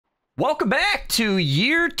Welcome back to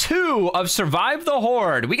year 2 of Survive the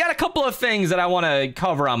Horde. We got a couple of things that I want to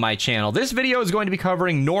cover on my channel. This video is going to be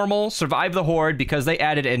covering normal Survive the Horde because they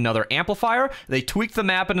added another amplifier. They tweaked the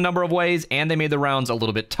map in a number of ways, and they made the rounds a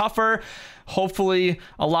little bit tougher. Hopefully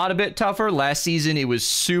a lot a bit tougher. Last season it was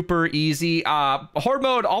super easy. Horde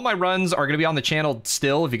mode, all my runs are going to be on the channel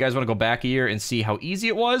still if you guys want to go back a year and see how easy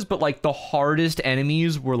it was, but like the hardest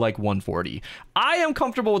enemies were like 140. I am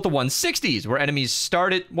comfortable with the 160s where enemies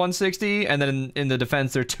start at 160 and then in the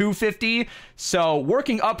defense they're 250. So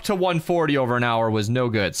working up to 140 over an hour was no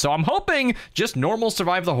good. So I'm hoping just normal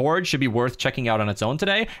Survive the Horde should be worth checking out on its own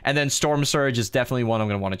today. And then Storm Surge is definitely one I'm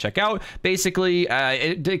going to want to check out. Basically,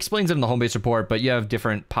 it explains it in the home base report, but you have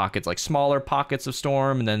different pockets, like smaller pockets of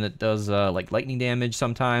storm, and then it does like lightning damage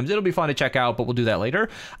sometimes. It'll be fun to check out, but we'll do that later.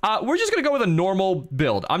 We're just gonna go with a normal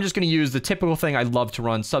build. I'm just gonna use the typical thing I love to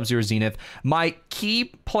run, Sub-Zero Zenith. My key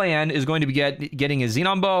plan is going to be getting a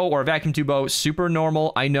Xenon bow or a vacuum tube bow, super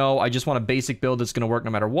normal. I know, I just want a basic build that's gonna work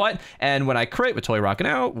no matter what. And when I crit with Totally Rocking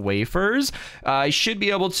Out, wafers, I should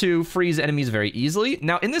be able to freeze enemies very easily.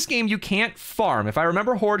 Now in this game, you can't farm. If I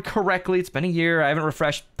remember Horde correctly, it's been a year, I haven't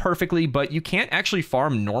refreshed perfectly, but you can't actually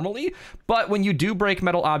farm normally. But when you do break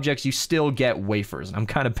metal objects, you still get wafers. And I'm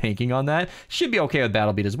kind of banking on that. Should be okay with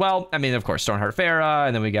Battle Beat as well. I mean, of course, Stoneheart Farah,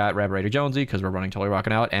 and then we got Rabbit Raider Jonesy because we're running Totally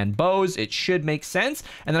Rocking Out, and bows. It should make sense.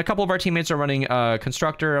 And then a couple of our teammates are running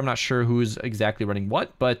Constructor. I'm not sure who's exactly running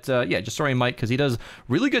what, but yeah, just throwing Mike because he does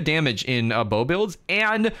really good damage in bow builds.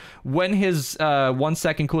 And when his 1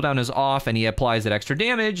 second cooldown is off and he applies that extra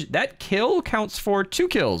damage, that kill counts for 2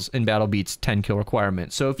 kills in Battle Beat's 10 kill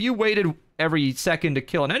requirement. So if you waited every second to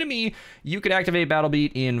kill an enemy, you could activate Battle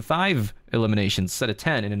Beat in 5 eliminations instead of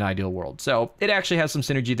 10 in an ideal world. So it actually has some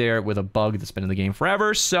synergy there with a bug that's been in the game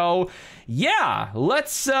forever. So yeah,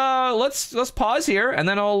 let's pause here and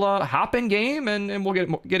then I'll hop in game and we'll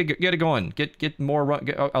get it going. Get more run.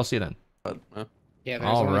 I'll see you then. Yeah,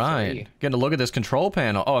 all right. Getting to look at this control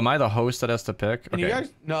panel. Oh, am I the host that has to pick? Okay. You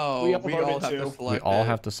guys, no, we all have to select. We all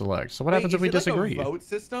have to select. So what happens if we disagree? Like a vote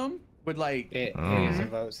system with like it is a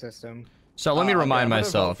vote system. So let me remind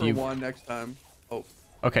myself. You one next time. Oh.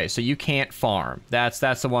 Okay, so you can't farm. That's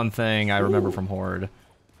the one thing I remember from Horde.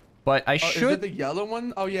 But I should. Is it the yellow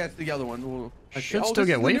one? Oh yeah, it's the yellow one. Ooh, I should still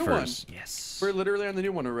get wafers. Yes. We're literally on the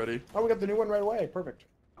new one already. Oh, we got the new one right away. Perfect.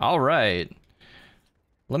 All right.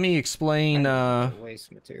 Let me explain.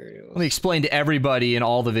 Waste materials. Let me explain to everybody in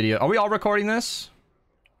all the video. Are we all recording this?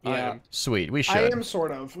 Yeah. Sweet. We should. I am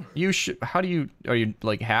sort of. You should. How do you? Are you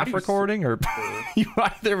like half recording or you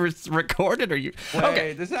either recorded or you? Wait,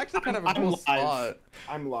 okay. This is actually kind of a cool spot.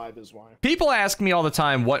 I'm live is why. People ask me all the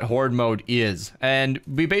time what Horde mode is, and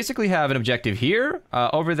we basically have an objective here,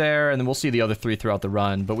 over there, and then we'll see the other 3 throughout the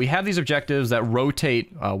run. But we have these objectives that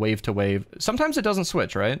rotate wave to wave. Sometimes it doesn't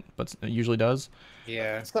switch, right? But it usually does.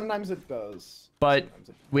 Yeah. Sometimes it does. But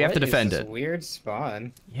we have to defend it. Weird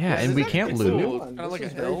spawn. Yeah, and we can't lose. Kind of like a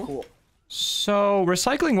hill. Cool. So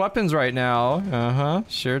recycling weapons right now,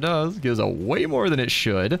 sure does. Gives a way more than it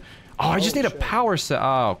should. Oh, I just need a power set.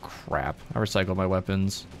 Oh crap! I recycled my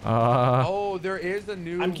weapons. Oh, there is a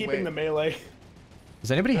new. I'm keeping the melee.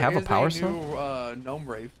 Does anybody have a power cell? New gnome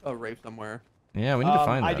wraith somewhere. Yeah, we need to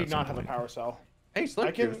find that. I do not have a power cell. Hey,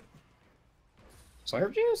 slurp juice.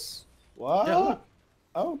 Slurp juice? What? Yeah,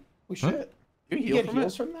 oh, we shit. You You heal get from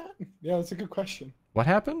heals it? from that? Yeah, that's a good question. What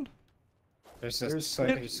happened? There's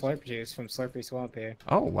slurp juice from Slurpy Swamp here.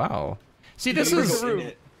 Oh wow. See, You this gotta is. bring it in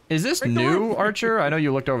it. Is this Break the new, roof. Archer? I know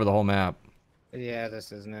you looked over the whole map. Yeah,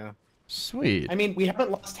 this is new. Sweet. I mean, we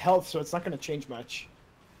haven't lost health, so it's not going to change much.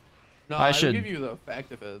 No, I I should give you the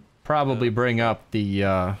fact of it. Probably bring up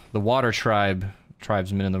the water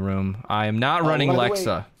tribesmen in the room. I am not running by the way-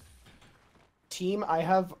 Lexa. Team, I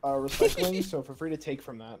have recycling, so feel free to take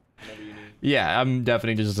from that whenever you need. Yeah, I'm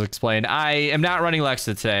definitely just explain. I am not running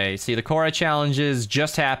Lexa today. See, the Korra challenges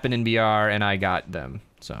just happened in BR, and I got them.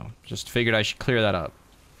 So, just figured I should clear that up.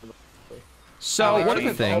 So, one of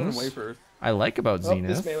the things I like about Oh,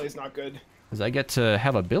 Zenith this melee's not good. is I get to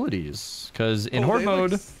have abilities. Because in Oh, Horde they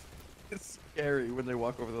look mode... It's scary when they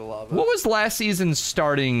walk over the lava. What was last season's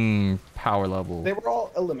starting power level? They were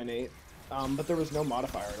all eliminate, but there was no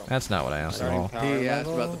modifier at all. That's not what I asked at all. He asked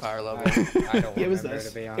about the power level. I don't It was remember, this.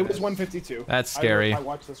 to be It honest. was 152. That's scary. I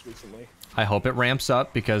watched this recently. I hope it ramps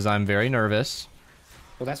up because I'm very nervous.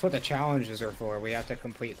 Well, that's what the challenges are for. We have to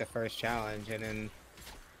complete the first challenge, and then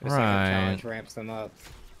the Right. second challenge ramps them up.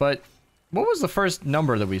 But what was the first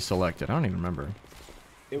number that we selected? I don't even remember.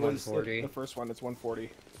 It was 140. the first one. It's 140.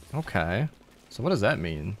 Okay. So what does that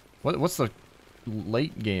mean? What's the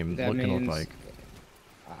late game That gonna look means- like?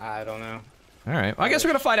 I don't know. All right. Well, I guess we're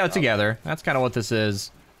gonna find out together. That's kind of what this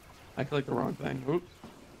is. I clicked the wrong thing. Oops.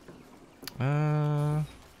 I'm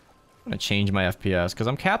gonna change my FPS because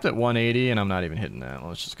I'm capped at 180 and I'm not even hitting that.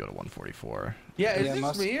 Let's just go to 144. Yeah, is Yeah, this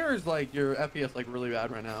must- me or is like your FPS like really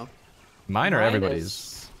bad right now? Mine or Mine everybody's?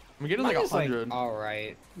 is- I'm getting Mine like is, like, 100. all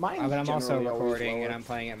right. Mine's But I'm also generally always recording and lower. I'm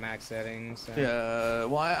playing at max settings. So. Yeah,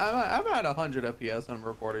 well, I'm at 100 FPS and I'm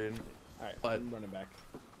recording. Alright, But- I'm running back.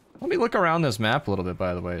 Let me look around this map a little bit,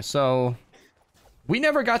 by the way. So, we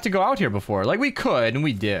never got to go out here before. Like, we could, and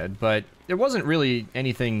we did, but there wasn't really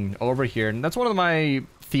anything over here. And that's one of my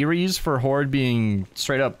theories for Horde being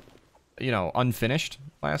straight up, you know, unfinished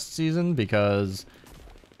last season, because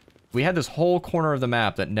we had this whole corner of the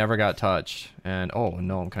map that never got touched. And, oh,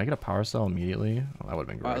 no, can I get a power cell immediately? Oh, that would have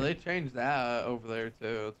been great. Wow, they changed that over there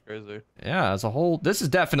too. It's crazy. Yeah, as a whole, this is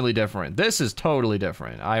definitely different. This is totally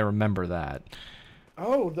different. I remember that.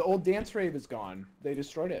 Oh, the old dance rave is gone. They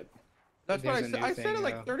destroyed it. That's what There's a new I said thing, it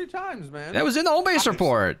like though. 30 times, man. That was in the home base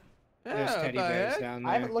report. yeah, There's what teddy the bears heck? down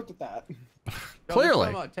I there. haven't looked at that. Yo, they're Clearly.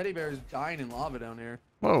 talking about teddy bears dying in lava down here.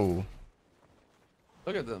 Whoa.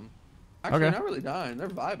 Look at them. Actually, Okay. they're not really dying. They're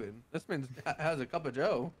vibing. This man has a cup of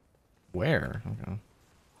Joe Where? Okay.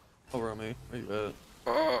 over on me. Where you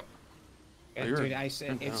at? Yeah, you're dude, in- it's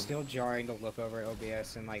down. still jarring to look over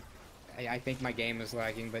OBS and like, I think my game is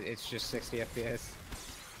lagging, but it's just 60 FPS.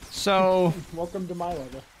 So, Welcome to my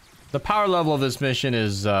level. the power level of this mission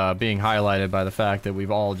is being highlighted by the fact that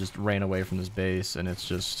we've all just ran away from this base, and it's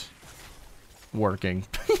just working.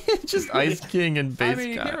 Just Ice King and base I mean,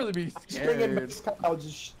 you guy. can't really be Swinging scared. I'll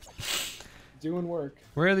just doing work.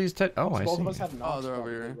 Where are these Oh, I Both of us see. have Oh, knobs, they're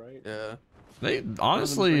over probably, here. right? Yeah, They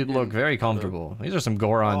honestly freaking- look very comfortable. These are some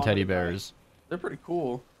Goron Oh, teddy they're bears. they're pretty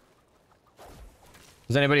cool.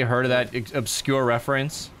 Has anybody heard of that obscure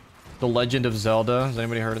reference? The Legend of Zelda? Has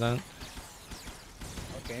anybody heard of that?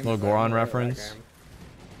 Okay, Little but I Goron don't know that reference? game.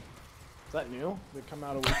 Is that new? They come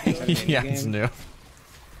out a week ago? Is that a Yeah, indie it's game? new.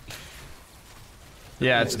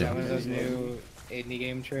 Yeah, it's Is that one new. of those new indie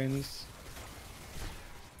game trends?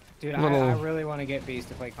 Dude, Little- I really want to get Beast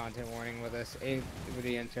to play content warning with us. It would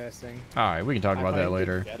be interesting. Alright, we can talk I about might that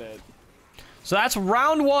later. Get it. So that's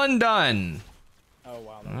round 1 done. Oh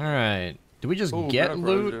wow. Alright. Do we just Ooh, get metal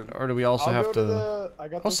loot, corrosion. or do we also I'll have go to... the, I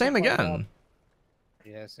got Oh, the same supply again. drop.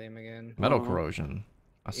 Yeah, same again. Metal Oh. corrosion.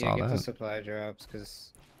 I Yeah, saw get the that. supply drops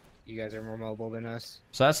because you guys are more mobile than us.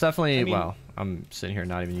 So that's definitely, I mean- well, I'm sitting here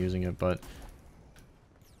not even using it, but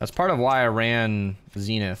that's part of why I ran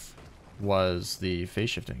Zenith, was the phase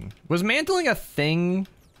shifting. Was mantling a thing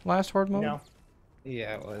last Horde mode? No,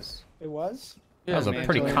 Yeah, it was. it was. That was a man,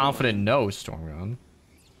 pretty mantling- confident no, Stormgun.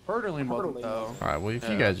 Hurtling wasn't Hurtling though. wasn't. Alright, well, if you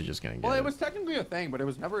Yeah. guys are just gonna get Well, it. it was technically a thing, but it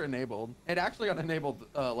was never enabled. It actually got enabled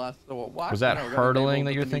last. Well, Was that no, it got hurtling enabled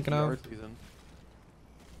that you're with the thinking new of? PR season.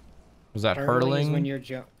 Was that Hurtling is when hurtling?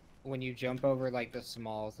 you're when you jump over like the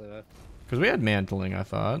small stuff. Because we had mantling, I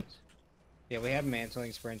thought. Yeah, we had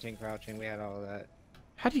mantling, sprinting, crouching. We had all of that.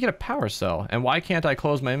 How do you get a power cell? And why can't I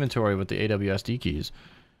close my inventory with the AWSD keys?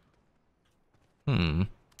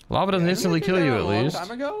 Lava doesn't Didn't instantly they kill take you that at a long least.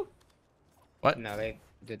 Time ago? What? No, they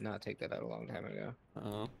did not take that out a long time ago.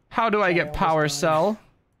 Uh, How do I get almost power died. cell?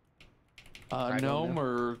 I don't gnome know.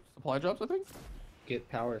 or supply drops, I think. Get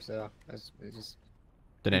power cell. That's it's just.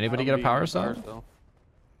 Did anybody get a power cell?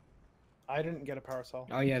 I didn't get a power cell.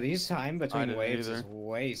 Oh yeah, these time between didn't waves either. is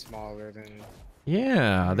way smaller than.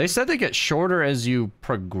 Yeah, they said they get shorter as you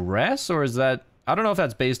progress, or is that... I don't know if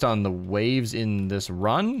that's based on the waves in this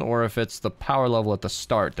run, or if it's the power level at the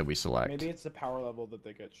start that we select. Maybe it's the power level that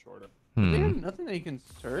they get shorter. They Hmm. have nothing that you can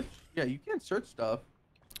search. Yeah, you can't search stuff.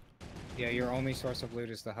 Yeah, your only source of loot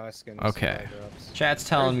is the husk and Okay. supply drops. Chat's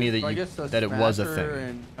telling me that So I you, guess the that it was a Smasher thing.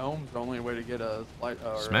 And gnome's the only way to get a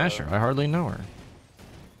Smasher, I hardly know her.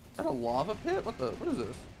 Is that a lava pit? What is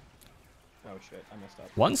this? Oh shit, I messed up.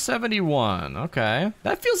 171, okay.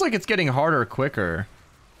 That feels like it's getting harder quicker.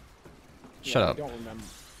 Shut Yeah, up. I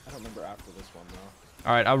don't remember after this one though.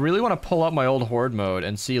 Alright, I really want to pull up my old Horde mode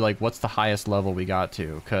and see, like, what's the highest level we got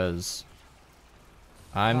to, because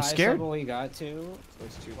I'm Highest scared. level we got to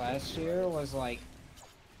Those two last year was like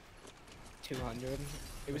 200.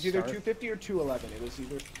 It was either Start. 250 or 211. It was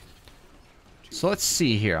either. So let's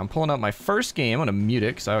see here. I'm pulling up my first game. I'm going to mute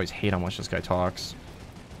it, because I always hate how much this guy talks.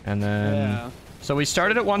 And then... Yeah. So we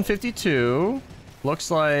started at 152. Looks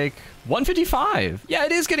like 155. Yeah,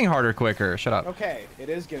 it is getting harder quicker. Shut up. Okay, it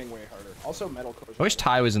is getting way harder. Also, metal corrosion. I wish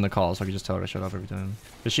Ty was in the call so I could just tell her to shut up every time.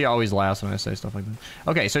 Because she always laughs when I say stuff like that.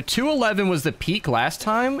 Okay, so 211 was the peak last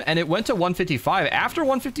time, and it went to 155 after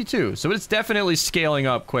 152. So it's definitely scaling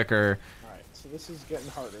up quicker. All right, so this is getting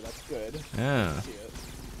harder. That's good. Yeah. See it.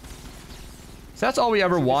 So that's all we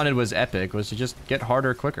ever wanted was Epic, was to just get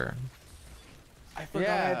harder quicker. I forgot.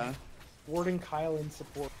 Yeah. Warden Kyle in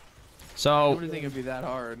support. I So wouldn't think it'd be that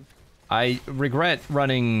hard. I regret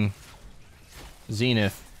running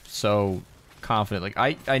Zenith so confident.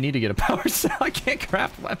 Like I need to get a power cell. I can't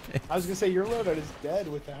craft weapons. I was gonna say your loadout is dead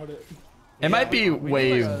without it. It might be We need,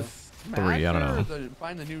 wave like, a 3. I don't know. smasher or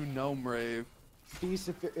find the new gnome rave. Please,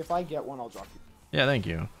 if I get one, I'll drop you. Yeah, thank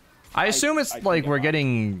you. I assume it's I can like get we're one.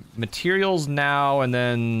 getting materials now, and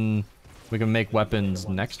then we can make weapons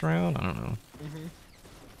next round. I don't know.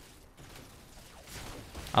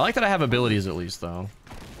 I like that I have abilities at least, though.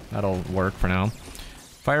 That'll work for now.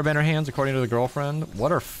 Firebender hands, according to the girlfriend.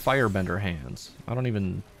 What are firebender hands? I don't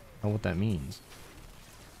even know what that means.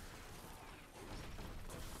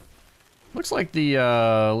 Looks like the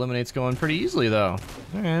eliminate's going pretty easily, though.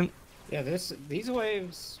 All right. Yeah, these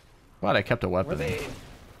waves Glad I kept a were weapon. they?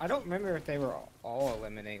 I don't remember if they were all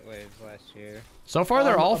eliminate waves last year. So far,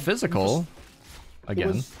 they're all Just- physical.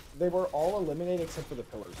 Again. They were all eliminated except for the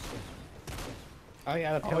pillars. Oh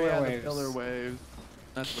yeah, the Oh pillar yeah, waves. the pillar waves.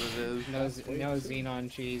 That's what it is. No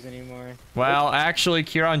xenon cheese anymore. Well, actually,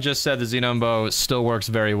 Kieran just said the Xenon bow still works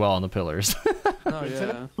very well on the pillars. Oh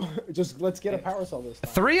yeah, Just let's get a power cell this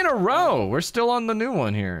time. 3 in a row. We're still on the new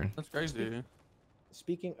one here. that's crazy.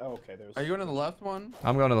 Speaking. Oh, okay. There's. Are you going to the left one?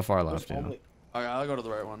 I'm going to the far there's left, yeah. only- Okay, I'll go to the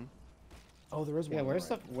right one. Oh, there is one. Yeah, on where's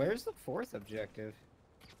right. where's the fourth objective?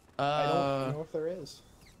 I don't know if there is.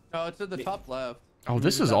 No, it's at the top left. Oh,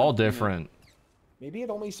 this is all different. Maybe it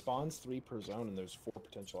only spawns 3 per zone, and there's 4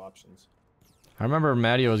 potential options. I remember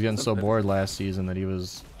Matteo was getting so bored last season that he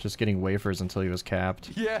was just getting wafers until he was capped.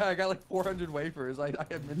 Yeah, I got like 400 wafers. I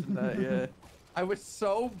had mentioned that. Yeah, I was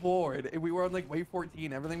so bored. And we were on like wave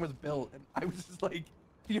 14. Everything was built, and I was just like,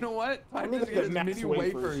 you know what? Time me to look get at as max many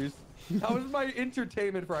wafers. wafers. That was my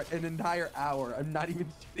entertainment for an entire hour. I'm not even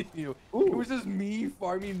kidding you. Ooh. It was just me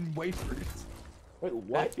farming wafers. Wait,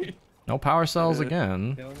 what? No power cells Yeah.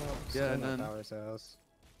 again. Still no, Yeah, still and no then- power cells.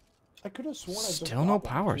 I could have sworn I just Still no got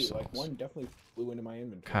one, power too. cells. Like one definitely flew into my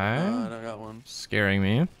inventory. I Okay. don't got one. Scaring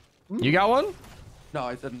me. You got one? No,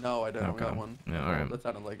 I said no. I don't Okay. got one. Yeah, Oh, alright. That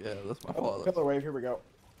sounded like that's my Oh, fault. pillar wave. Here we go.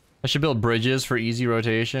 I should build bridges for easy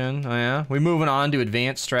rotation. Oh, yeah? We moving on to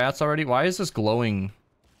advanced strats already? Why is this glowing?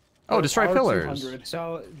 Oh, destroy R200. pillars.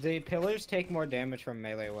 So the pillars take more damage from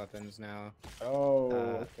melee weapons now. Oh, Uh,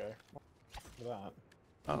 okay. Look at that.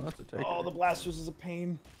 Oh, that's a take. Oh, the blasters is a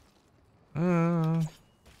pain. I'm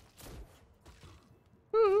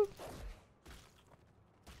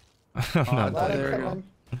Oh, not Glad I there dead. you kept go.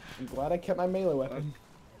 I'm glad I kept my melee weapon.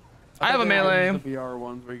 I have a melee. The VR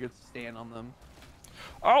ones where you get to stand on them.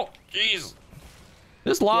 Oh, jeez.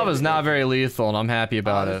 This lava is not very lethal, and I'm happy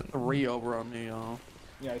about There's it. 3 over on me, y'all.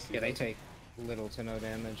 Yeah, I see. Yeah, they those. take little to no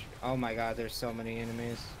damage. Oh my god, there's so many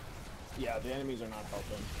enemies. Yeah, the enemies are not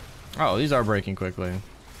helping. Oh, these are breaking quickly.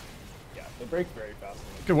 Yeah, they break very fast.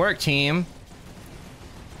 Good work, team.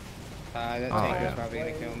 That Oh, tank yeah. is probably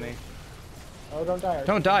gonna kill me. Oh, don't die.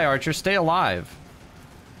 Don't die, Archer. Stay alive.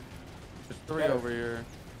 There's 3 Better. over here.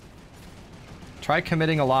 Try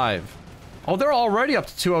committing alive. Oh, they're already up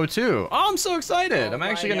to 202. Oh, I'm so excited. I'm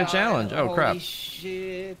actually going to challenge. Oh, crap. Holy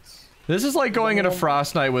shit. This is like going into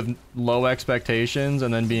Frost Night with low expectations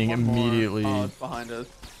and then being One more. immediately Oh, it's behind us.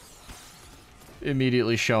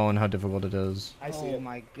 shown how difficult it is. I see Oh it.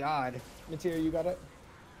 my god. Materia, you got it?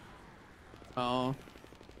 Oh.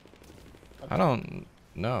 I don't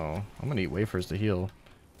know. I'm going to eat wafers to heal.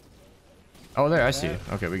 Oh, there. I see.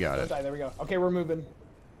 Okay, we got Don't it. die. There we go. Okay, we're moving.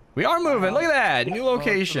 We are moving. Look at that. New Oh, to the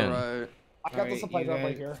location. right. I got the supply drop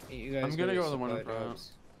right here. I'm gonna go with the one in front.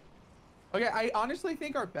 Okay, I honestly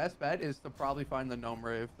think our best bet is to probably find the Gnome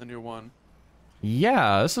Rave, the new one.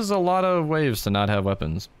 Yeah, this is a lot of waves to not have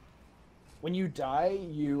weapons. When you die,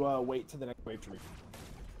 you wait to the next wave to reach.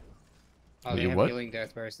 Oh, they Wait, have what? healing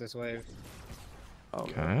death burst this wave. Oh,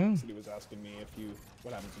 Okay. He was asking me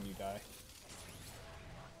what happens when you die.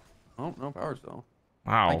 Oh, no power cell.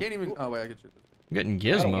 Wow. I can't even. Oh wait, I can shoot this. I'm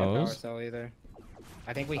getting I don't get power gizmos. cell either.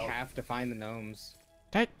 I think we have to find the gnomes.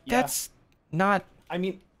 Yeah. That's not. I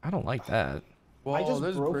mean, I don't like that. Whoa, I just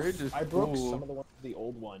this broke. bridge is I broke cool. some of the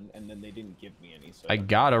old one, and then they didn't give me any. So I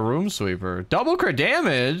got a room sweeper. Double crit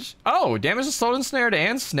damage. Oh, damage is slowed and snared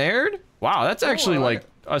and snared. Wow, that's actually I like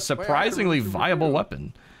got- a surprisingly room sweeper viable too.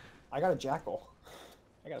 weapon. I got a jackal.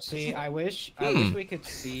 I got a See, I wish we could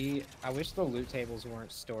see. I wish the loot tables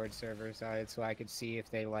weren't stored server side, so I could see if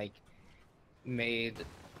they like made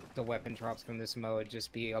the weapon drops from this mode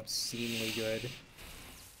just be obscenely good.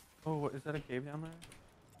 Oh, what, is that a cave down there?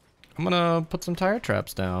 I'm gonna put some tire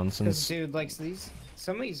traps down Because, since. dude, like,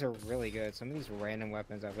 some of these are really good. Some of these random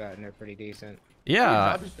weapons I've gotten are pretty decent.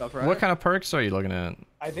 Yeah. Stuff, right? What kind of perks are you looking at?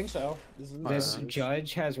 I think so. This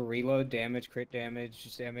Judge has reload damage, crit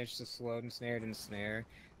damage, damage to slowed and snared and snare.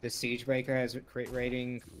 The Siege Breaker has crit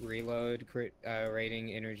rating, reload, crit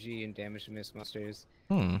rating, energy, and damage to miss musters.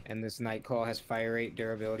 And this Nightcall has fire rate,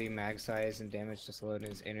 durability, mag size, and damage to slowed and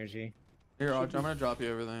his energy. Here, I'm gonna drop you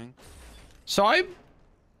everything. So I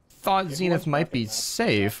thought Zenith might be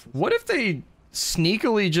safe. What if they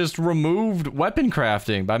sneakily just removed weapon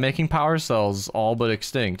crafting by making power cells all but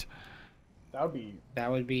extinct? That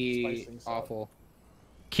would be awful.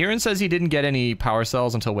 Kieran says he didn't get any power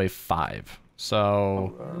cells until wave 5.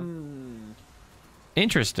 So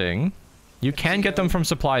interesting. You can get them from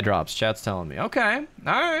supply drops, chat's telling me. Okay.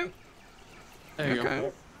 Alright. There you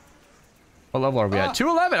go. What level are we at?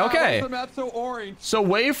 211. Okay. The map so orange. So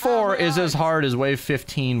wave 4 is as hard as wave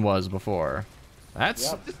 15 was before.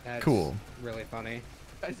 That's cool. Really funny.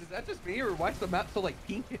 Guys, is that just me, or why's the map so like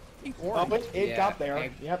pink orange? Oh, it got there.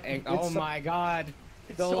 Oh my god.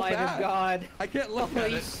 The so light bad. of God. I can't look at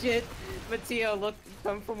Holy it. shit. Mateo, look,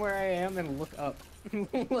 come from where I am and look up.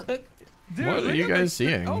 Look. Dude, What are you guys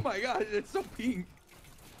seeing? Oh my god, it's so pink.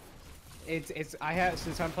 I have,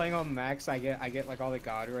 since I'm playing on max, I get like all the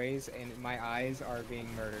god rays, and my eyes are being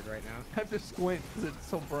murdered right now. I have to squint because it's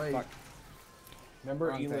so bright. Fuck. Remember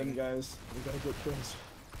Wrong Elim, thing. guys. We gotta get kills.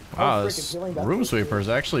 Wow, Oh, this frickin' healing, that's room so sweeper is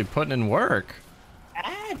actually putting in work.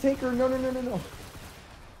 Ah, take her! No.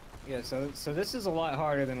 Yeah, so this is a lot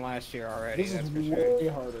harder than last year already. This that's is for sure. way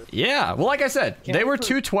harder. Yeah, well, like I said, they were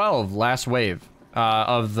 212 last wave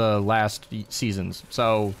of the last seasons.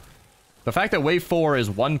 So the fact that wave 4 is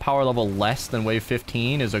 1 power level less than wave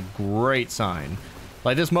 15 is a great sign.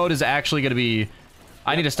 Like, this mode is actually going to be,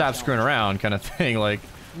 I need to stop screwing around kind of thing. Like,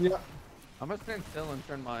 Yeah. I'm gonna stand still and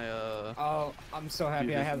turn my Oh, I'm so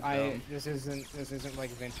happy I have. down. This isn't like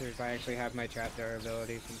Ventures. I actually have my trap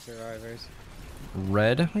durability from Survivors.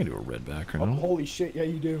 red. I can do a red Oh, background. holy shit! Yeah,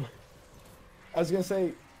 you do. I was gonna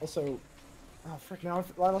say also. Oh frick! Now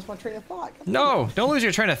I lost my train of thought. No, don't lose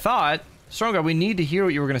your train of thought. Stronga, we need to hear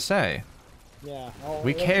what you were going to say. Yeah.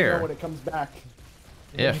 We care. When it comes back.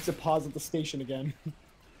 If. It's a pause at the station again.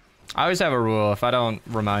 I always have a rule. If I don't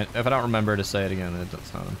remember to say it again,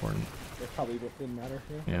 it's not important. It probably didn't matter.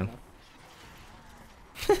 Yeah.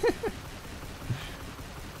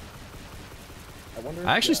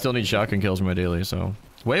 I actually still need shotgun kills for my daily, so.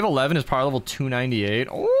 Wave 11 is power level 298.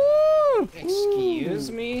 Ooh!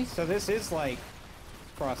 Excuse me? So this is like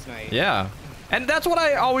Frost Knight. Yeah. And that's what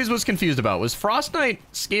I always was confused about, was Frost Knight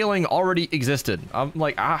scaling already existed. I'm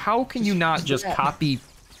like, how can you not just copy...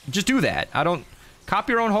 Just do that.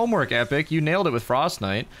 Copy your own homework, Epic. You nailed it with Frost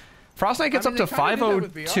Knight. Frost Knight gets up to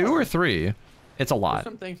 502 or 3. It's a lot.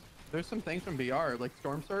 There's some things from BR, like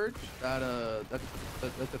Storm Surge, that's a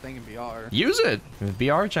thing in BR. Use it. If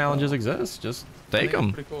BR challenges exist, just take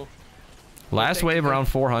them. Pretty cool. Last wave around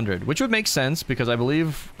 400, which would make sense because I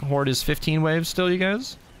believe Horde is 15 waves still, you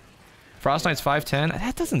guys. Frost Knight's 510.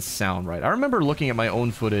 That doesn't sound right. I remember looking at my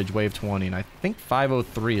own footage, wave 20, and I think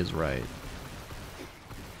 503 is right.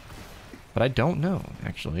 But I don't know,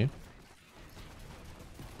 actually.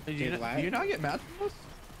 Do you not get match from this?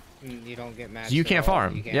 You don't get matched. You can't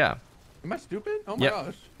farm. Yeah. Am I stupid? Oh my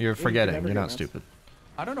gosh. You're forgetting. never You're get not matched. stupid.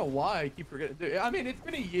 I don't know why I keep forgetting. Dude, I mean, it's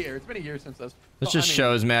been a year. It's been a year since this. This just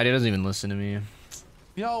shows Maddie doesn't even listen to me.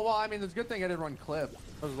 You know, well, I mean, it's a good thing I didn't run clip.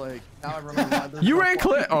 I was like, now I remember. Why there's You no ran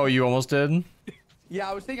farm. clip. Oh, you almost did. Yeah,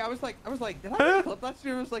 I was thinking. I was like, did I run clip last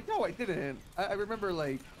year? I was like, no, I didn't. I remember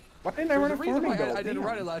like. Why didn't I There's run a a reason farming why build? I didn't Damn.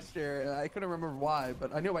 run it last year. And I couldn't remember why,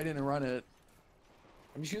 but I knew I didn't run it.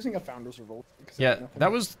 I'm just using a Founder's Revolt. because I Yeah, have nothing that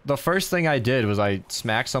else. was the first thing I did was I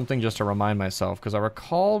smacked something just to remind myself because I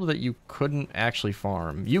recalled that you couldn't actually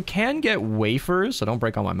farm. You can get wafers, so don't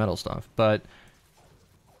break all my metal stuff, but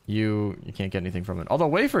you can't get anything from it. Although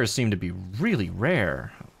wafers seem to be really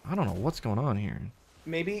rare. I don't know what's going on here.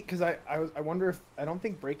 Maybe because I wonder if I don't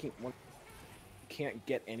think breaking one can't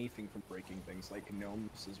get anything from breaking things like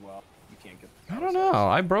gnomes as well. You can't get. I don't know.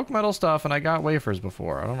 I broke metal stuff and I got wafers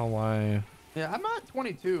before. I don't know why. Yeah, I'm not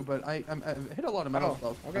 22, but I hit a lot of metal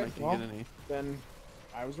stuff. Okay, I can't well, get any. then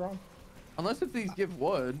I was wrong. Unless if these give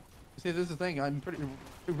wood. See, this is the thing. I'm pretty.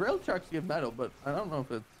 Rail trucks give metal, but I don't know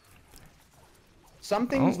if it's. Some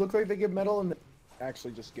things look like they give metal and they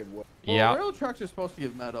actually just give wood. Well, Yeah. rail trucks are supposed to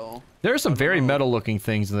give metal. There are some very know. metal-looking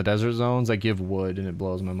things in the desert zones that give wood, and it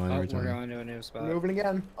blows my mind Oh, every we're time. going to a new spot. Moving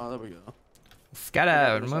again. Oh, there we go.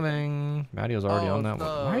 Scatter, moving. Maddio's already on that one.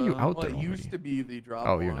 Why are you out well, there it used already? to be the drop.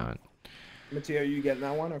 Oh, you're one. not. Mateo, you getting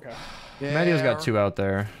that one? Okay. Yeah, Maddio's got 2 out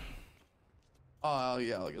there. Oh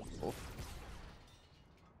yeah, I'll get the wolf.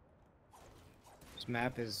 This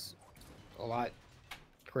map is a lot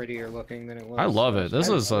prettier looking than it was. I love it. This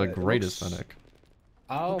is a love it. It great looks- aesthetic.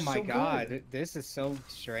 Oh looks my so god, good. this is so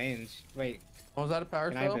strange. Wait, Oh, was that a power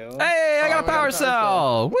can I cell? build? Hey, I Oh, got a we got a power power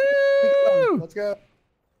cell! Woo! Let's go.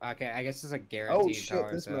 Okay, I guess this is a Oh guaranteed shit,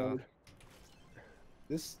 power this cell. mode.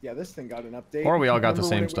 This thing got an update. Or we all got the Remember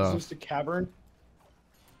same when it stuff. was just a cavern?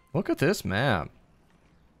 Look at this map.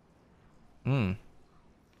 Mmm.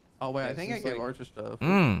 Oh wait, I This think I is gave like- Archer stuff.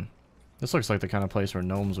 Mmm. This looks like the kind of place where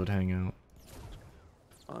gnomes would hang out.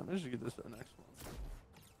 I should get this to the next one.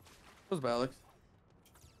 What's up, Alex?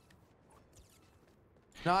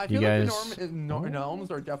 No, I You feel guys- like the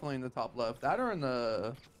gnomes are definitely in the top left. That are in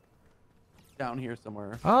the down here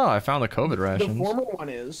somewhere. Oh, I found the COVID The rations. former one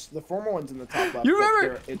is. The former one's in the top left. You but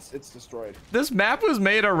remember- it's destroyed. This map was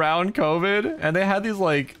made around COVID, and they had these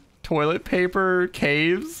like toilet paper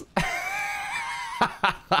caves.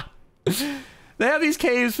 They have these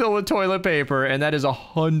caves filled with toilet paper, and that is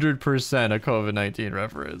 100% a COVID-19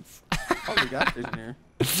 reference. Oh, the gas station here.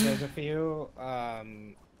 There's a few.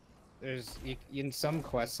 There's in some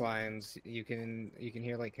quest lines you can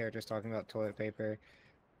hear like characters talking about toilet paper.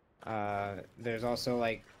 There's also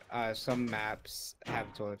like some maps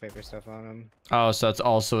have toilet paper stuff on them. Oh, so that's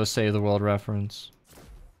also a Save the World reference.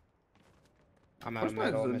 I'm out Which of one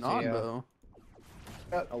metal is the nod material. though?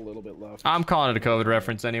 Got a little bit left. I'm calling it a COVID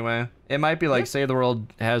reference anyway. It might be like Save the World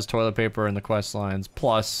has toilet paper in the quest lines,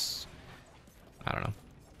 plus, I don't know.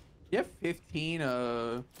 You have 15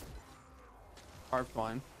 harp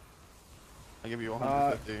twine. I'll give you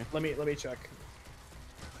 150. Let me check.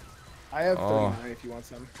 I have Oh. 39 if you want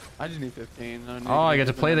some. I just need 15. don't need Oh, I get to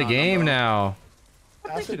anything play the on game them, now.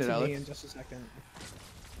 Pass you it did, to me Alex. in just a second.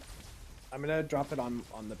 I'm gonna drop it on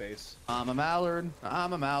the base. though. I'm a mallard.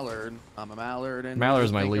 I'm a mallard. I'm a mallard. And Mallard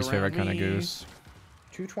is my think least favorite around kind of me. goose.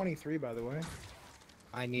 223 by the way.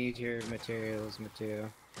 I need your materials, Mateo.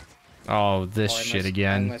 Oh, this Or shit unless-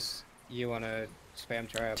 again. Unless you want to spam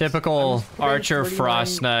traps. Typical I'm putting Archer 39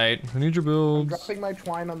 Frost Knight. I need your I'm builds. dropping my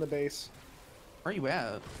twine on the base. Where you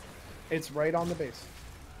at? It's right on the base.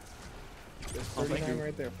 There's Oh, thank 39 you.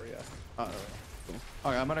 right there for you. Cool.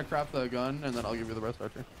 Okay, I'm gonna craft the gun and then I'll give you the rest,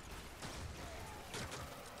 Archer.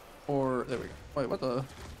 Or there we go. Wait, what the?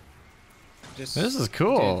 Just This is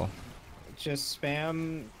cool. Just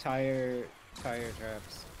spam tire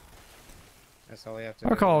traps. That's all we have to I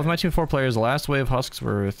do. recall with my team 4 players, the last wave husks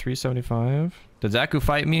were 375. Did Zaku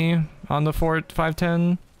fight me on the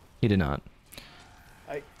 510? He did not.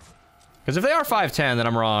 Because if they are 510, then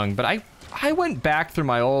I'm wrong. But I went back through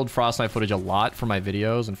my old Frost Knight footage a lot for my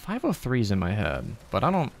videos, and 503 is in my head. But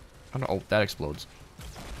I don't. Oh, that explodes.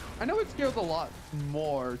 I know it scales a lot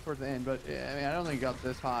more towards the end, but I mean, I don't think it got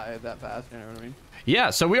this high that fast. You know what I mean?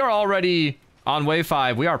 Yeah, so we are already on wave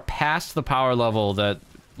 5. We are past the power level that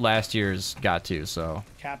last year's got to. So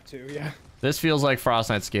Cap 2, yeah. this feels like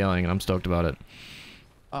Frost Knight scaling, and I'm stoked about it.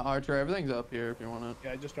 Archer, everything's up here if you want it.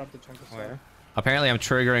 Yeah, I just dropped a chunk of stuff. Where? Apparently, I'm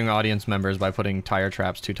triggering audience members by putting tire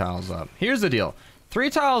traps 2 tiles up. Here's the deal. 3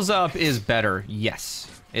 tiles up is better, yes.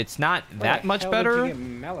 It's not that much Where the hell better, did you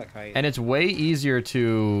get malachite? and it's way easier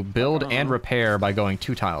to build and repair by going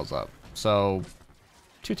 2 tiles up. So,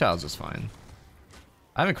 2 tiles is fine.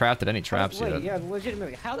 I haven't crafted any traps Wait, yet. yeah,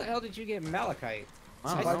 legitimately. How the hell did you get malachite?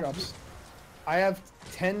 Supply drops. I have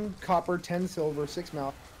 10 copper, 10 silver, 6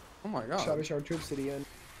 mouth, Oh my god. shadow shard, 2 obsidian,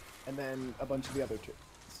 and then a bunch of the other two.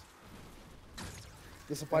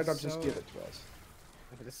 The supply That's drops just so- give it to us.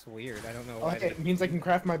 This is weird. I don't know why. Okay, it means I can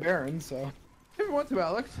craft my barons, so. If you want to,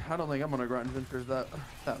 Alex, I don't think I'm gonna grind adventures that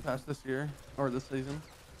fast this year or this season.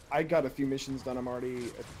 I got a few missions done. I'm already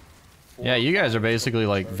at 4 Yeah, you or guys are 5 basically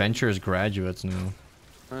like started. Ventures graduates now.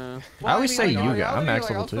 Well, I always say like, you in guys. I'm reality, max like,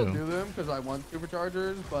 level I'll still too. do them because I want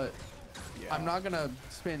superchargers, but Yeah. I'm not gonna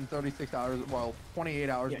spend 36 hours, well, 28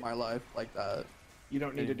 hours Yeah. of my life like that. You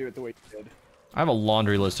don't need to do it the way you did. I have a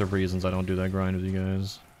laundry list of reasons I don't do that grind with you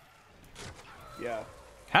guys. Yeah.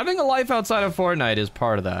 Having a life outside of Fortnite is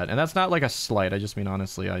part of that, and that's not like a slight. I just mean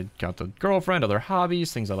honestly, I got the girlfriend, other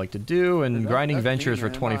hobbies, things I like to do, and grinding That's ventures me, for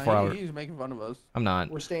man. 24 hours. He's making fun of us. I'm not.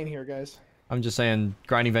 We're staying here, guys. I'm just saying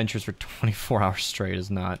grinding ventures for 24 hours straight is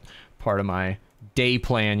not part of my day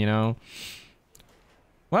plan, you know?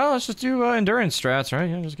 Well, let's just do endurance strats, right?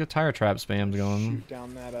 Yeah, just get tire trap spams going. Shoot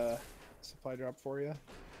down that supply drop for you.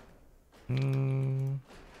 Mm,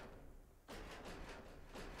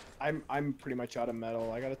 I'm pretty much out of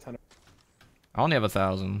metal. I got a ton of I only have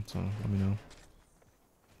 1,000, so let me know.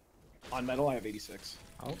 on metal. I have 86.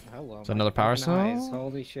 Oh, hello. Is that another power Nice. cell?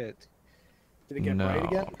 Holy shit. Did it get bright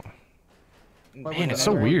again? Man, it's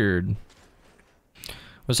so weird.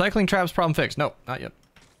 Recycling traps problem fixed. No, not yet.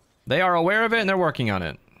 They are aware of it and they're working on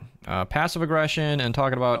it. Passive aggression and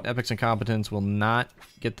talking about Epic's incompetence will not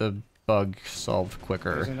get the bug solved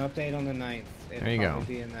quicker. There's an update on the 9th. It'll There you go.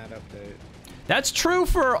 probably be in that update. That's true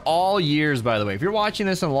for all years, by the way. If you're watching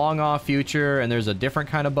this in long off future and there's a different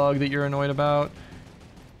kind of bug that you're annoyed about,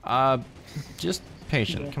 just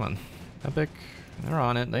patient. Come on. Epic, they're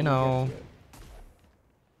on it. They know.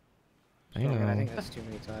 They Okay, I know. think that's too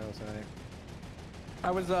many tiles. I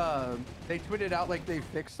was they tweeted out like they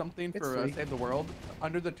fixed something for free. Save the World.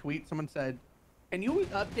 Under the tweet, someone said, "Can you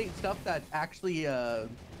update stuff that's actually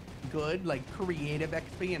good, like creative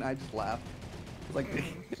XP?" And I just laughed. It's like,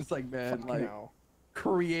 it's like, man, Fuck like no.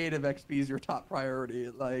 creative XP is your top priority.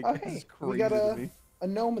 Like, Oh, this hey, is crazy we got to me. a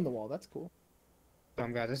gnome in the wall. That's cool. Oh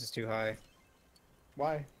my god, this is too high.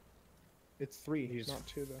 Why? It's 3, You it's just- not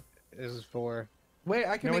 2 though. This is 4. Wait,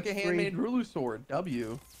 I can No, make a it's handmade Rulu sword.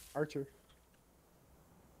 W. Archer.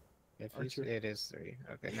 If Archer. it is 3.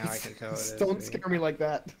 Okay, now I can tell it is Don't 3. scare me like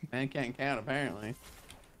that. Man can't count apparently.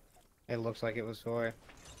 It looks like it was 4.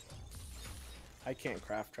 I can't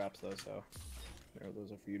craft traps though, so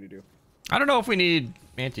those are for you to do. I don't know if we need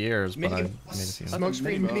anti-airs, but I Mini made a boss, few. smoke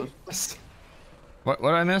screen, mini mini boss. What did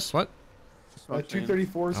I miss? What?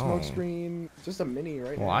 234 smoke Oh. screen, just a mini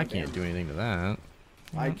right now. Well, I damn. can't do anything to that.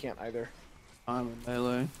 I can't either. I'm in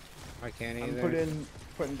melee. I can't I'm either.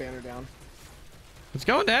 putting banner down. It's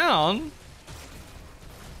going down.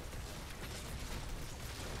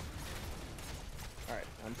 All right,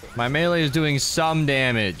 I'm putting. My melee is doing some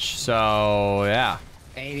damage, so yeah.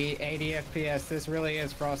 80 FPS. This really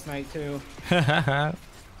is Frost Knight 2. I'm down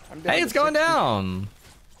Hey, it's to going 60. down.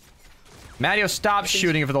 Matteo, stop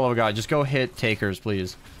shooting for the love of God. Just go hit takers,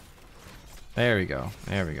 please. There we go.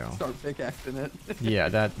 There we go. Start pickaxing it. Yeah,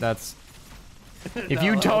 that's. If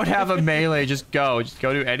you No. don't have a melee, just go. Just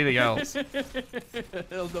go do anything else.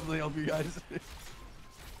 It'll definitely help you guys.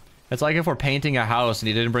 It's like if we're painting a house and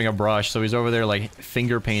he didn't bring a brush, so he's over there like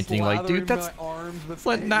finger painting. Like, dude, Slathering that's my arms with it's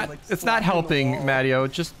paint, not. like, It's not slapping the helping, wall. Matteo.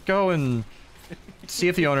 Just go and see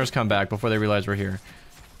if the owners come back before they realize we're here.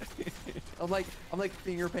 I'm like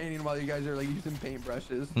finger painting while you guys are like using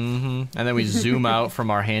paintbrushes. Mm-hmm. And then we zoom out from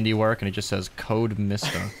our handiwork, and it just says "Code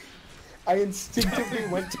Mista." I instinctively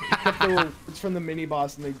went to pick up the words from the mini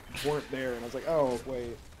boss and they weren't there, and I was like, oh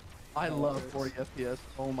wait. I Oh, love it 40 FPS.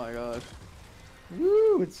 Oh my gosh.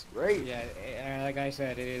 Woo, it's great. Yeah, like I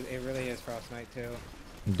said, it really is Frost Knight 2.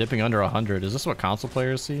 I'm dipping under 100. Is this what console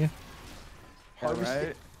players see? Harvesting-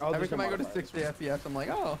 Right? Oh, Every there's no time I go to modifiers. 60 FPS, I'm like,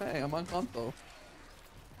 oh, hey, I'm on console.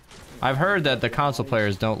 I've heard that the console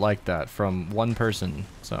players don't like that from one person,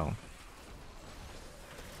 so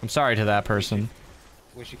I'm sorry to that person.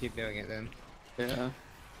 We should keep doing it then. Yeah.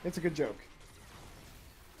 It's a good joke.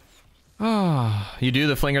 Ah, you do.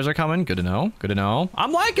 The flingers are coming. Good to know. Good to know.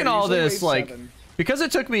 I'm liking They're all usually this, wave like, 7. because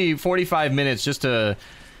it took me 45 minutes just to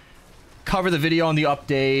cover the video on the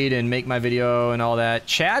update and make my video and all that.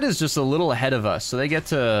 Chad is just a little ahead of us, so they get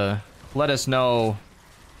to let us know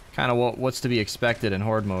kind of what's to be expected in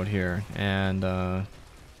horde mode here, and I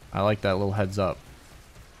like that little heads up.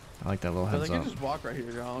 I like that little So they heads can up. just walk right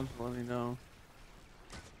here, y'all. Just let me know.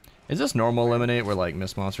 Is this normal eliminate where like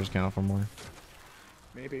mist monsters count for more?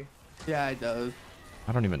 Maybe. Yeah, it does.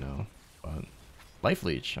 I don't even know, but life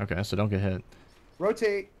leech. Okay, so don't get hit.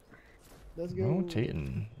 Rotate. Let's go.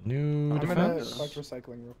 Rotating. New I'm gonna defense. collect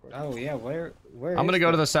recycling real quick. Oh yeah, where? I'm gonna is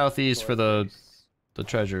go to the the southeast for the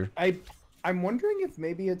treasure. I'm wondering if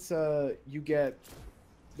maybe it's you get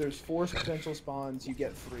there's 4 potential spawns, you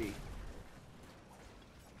get 3.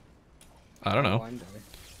 I don't know. Wonder.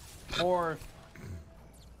 Or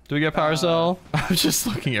Do we get power cell? I'm just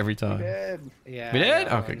looking every time. Dead. Yeah. We I did?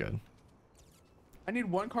 got Okay, one. good. I need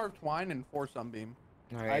 1 carved twine and 4 sunbeam.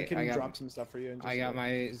 All I right, can got, drop some stuff for you. And I got my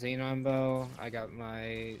Xenon bow. I got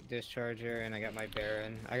my discharger, and I got my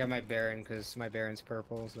Baron. I got my Baron because my Baron's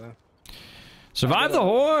purple. So Survive the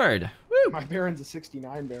horde! Woo! My Baron's a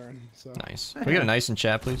 69 Baron. So. Nice. Can we get a nice in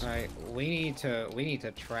chat, please? all right, we need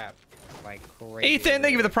to trap like crazy. Ethan,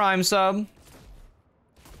 thank you for the prime sub.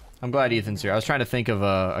 I'm glad Ethan's here. I was trying to think of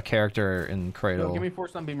a character in Yo, Cradle. give me 4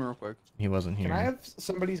 sunbeam real quick. He wasn't here. Can I have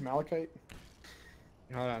somebody's malachite?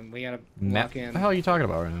 Hold on, we gotta Ma- lock in. What the hell are you talking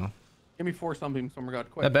about right now? Give me 4 sunbeam, Storm God,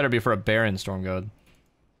 quick. That better be for a Baron Storm God.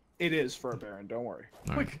 It is for a Baron. Don't worry.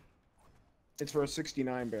 All right. Quick. It's for a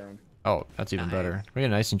 69 Baron. Oh, that's even better. Can we get a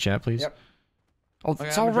nice in chat, please? Yep. Oh, Okay,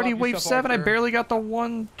 it's I'm gonna already drop you wave stuff 7. I over. barely got the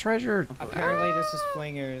 1 treasure. Apparently, this is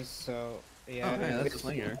flingers. So yeah. Oh, it yeah, is. that's a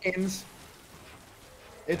slinger.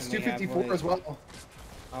 It's And we have 254 one- as well.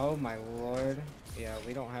 Oh my lord. Yeah,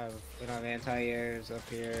 we don't have anti-airs up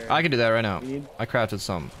here. I can do that right now. Need- I crafted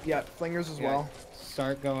some. Yeah, flingers as Yeah, well.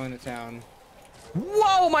 Start going to town.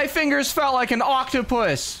 Whoa, my fingers felt like an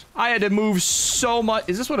octopus. I had to move so much.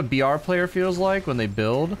 Is this what a BR player feels like when they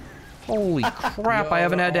build? Holy crap, Yo, I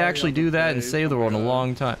haven't had to they're actually already do on the that and face. save the Oh world my in a God.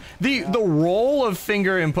 long time. The roll of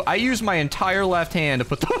finger input, I used my entire left hand to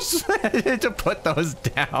put those to put those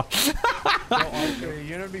down. Yo, Archer, you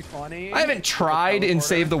know what'd be funny? I haven't tried and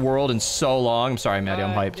saved the world in so long. I'm sorry, Maddie,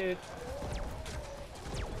 I'm hyped. Dude.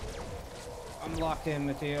 I'm locked in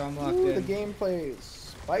with you. I'm locked Ooh, the in. gameplay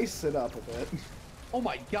spice it up a bit. Oh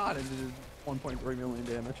my god, it did 1.3 million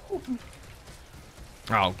damage.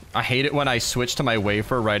 Oh, I hate it when I switch to my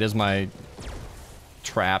wafer right as my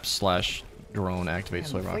trap slash drone activates,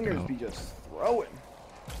 so I And the rock flingers out. be just throwing.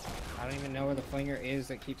 I don't even know where the flinger is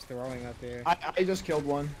that keeps throwing up here. I just killed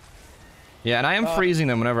one. Yeah, and I am freezing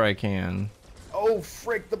them whenever I can. Oh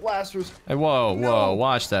frick, the blasters. Hey, whoa, No. whoa,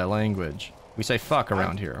 watch that language. We say fuck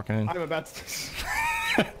around here, okay? I'm about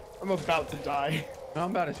to I'm about to die. No,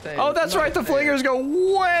 I'm about to say. Oh, that's I'm right, about the to say- flingers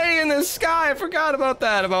go way in the sky. I forgot about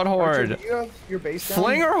that, about Archer, Horde. do you have your base down?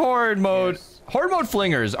 Flinger Horde mode. Yes. Horde mode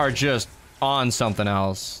flingers are just on something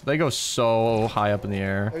else. They go so high up in the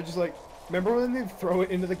air. They're just like, remember when they throw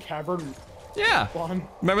it into the cavern Yeah. spawn?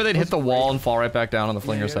 Remember they'd hit the wall and fall right back down on the Yeah,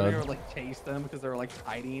 flinger's you head. ever, like chase them because they were like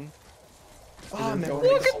hiding. Oh, man.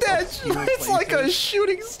 Look at that! It's like a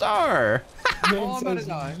shooting star. Oh, I'm about to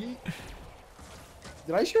die.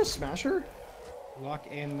 Did I share Smasher? Lock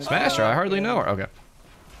in. With Smasher, I hardly know her. Okay.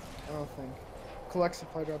 Oh, thank. Collect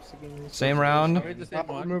supply drops again. Same round. Wait, the same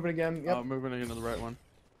We're one? moving again. Yep. Oh, moving into the right one.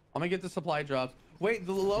 I'm gonna get the supply drops. Wait,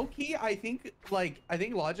 the low key, I think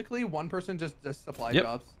logically one person just does supply Yep.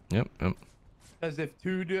 drops. Yep, yep. Because if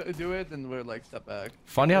two do it, then we're like step back.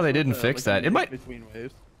 Funny how they That's didn't what fix the, that. It might, between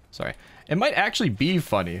waves. sorry. It might actually be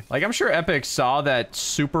funny. Like, I'm sure Epic saw that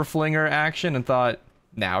super flinger action and thought,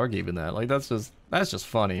 nah, we're keeping that. Like, that's just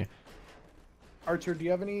funny. Archer, do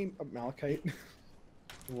you have any Malachite?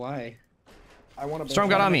 Why? I want to. Storm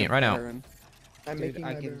God on me right now. Baron. I'm Dude, making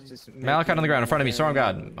I my can Baron. just Malachite on the ground in front of me. Storm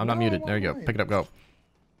God. I'm not No, muted. There you go. why? Pick it up. Go.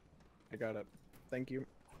 I got it. Thank you.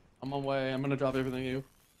 I'm on way. I'm gonna drop everything you.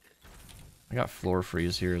 I got floor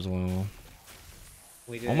freeze here as well.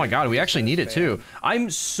 We did Oh my god, we actually need it too. I'm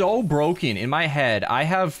so broken in my head. I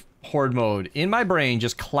have Horde mode in my brain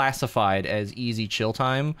just classified as easy chill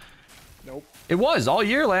time. Nope. It was all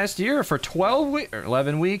year last year for 12 weeks or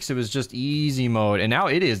 11 weeks. It was just easy mode, and now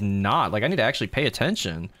it is not. Like, I need to actually pay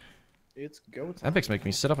attention. It's go time. Epic's making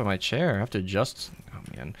me sit up in my chair. I have to adjust. Oh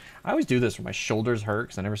man, I always do this when my shoulders hurt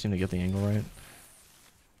because I never seem to get the angle right.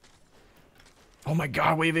 Oh my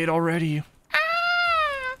god, wave 8 already.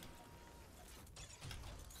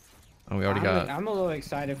 Oh, we already got. I'm a little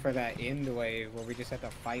excited for that end wave where we just have to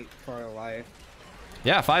fight for our life.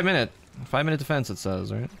 Yeah, 5 minute defense. It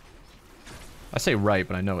says right. I say right,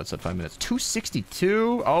 but I know it said 5 minutes.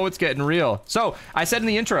 262. Oh, it's getting real. So I said in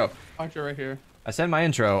the intro. Archer right here. I said in my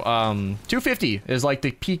intro. 250 is like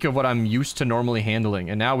the peak of what I'm used to normally handling,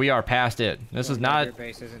 and now we are past it. This is not. Your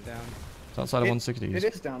base isn't down. It's outside of 160s. It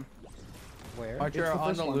is down. Where? Archer the on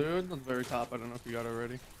first the one. loot on the very top. I don't know if you got it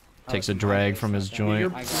already. Takes Oh, a my drag base from is his not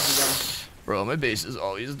joint. down. I got it. Bro, my base is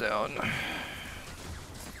always down.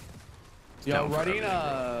 Yo, down for running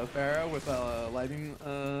everything. Pharaoh with a lighting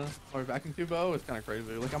or vacuum tube bow is kind of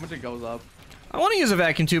crazy. Look how much it goes up. I want to use a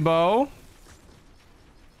vacuum tube bow.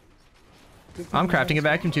 I'm crafting a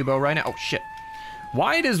vacuum tube bow right now. Oh shit!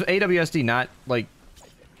 Why does AWSD not like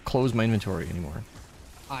close my inventory anymore?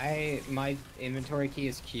 My inventory key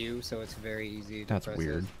is Q, so it's very easy to That's press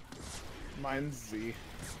weird. it. Mine's Z.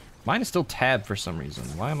 Mine is still tab for some reason.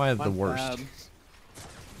 Why am I the Mine's worst? tab.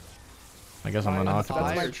 I guess I'm an That's octopus.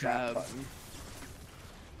 my Fire trap tab. button.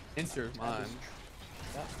 Enter mine.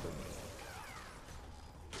 That's the-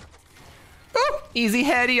 Oh, easy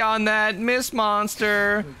heady on that, Miss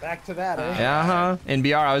Monster. Back to that, eh? Yeah, huh? In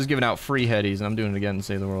BR, I was giving out free headies, and I'm doing it again to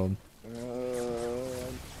save the world.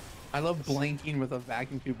 I love blanking with a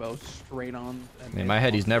vacuum tube bow straight on. I mean, my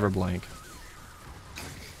headies never blank.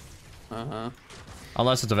 Uh-huh.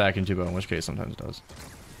 Unless it's a vacuum tube bow, in which case sometimes it does.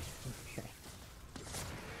 Okay.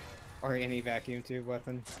 Or any vacuum tube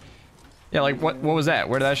weapon. Yeah, like, what was that?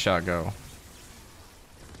 Where did that shot go?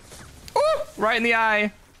 Ooh, right in the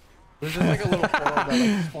eye. There's just like a little portal that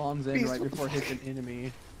like spawns in right before it hits an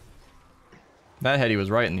enemy. That heady was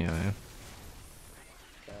right in the eye.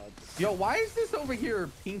 Yo, why is this over here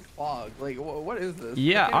pink fog? Like, what is this?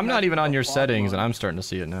 Yeah, I can't I'm not imagine even with on the your fog settings, mode. and I'm starting to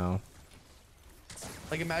see it now.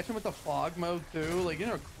 Like, imagine with the fog mode too. Like, you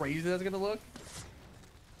know how crazy that's gonna look?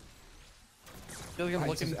 feel like I'm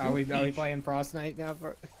looking. Are we playing Frost Knight now?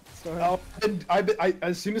 Oh, and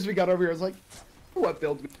as soon as we got over here, I was like, what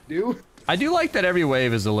build we do? I do like that every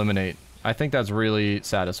wave is eliminate. I think that's really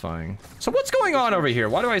satisfying. So what's going on over here?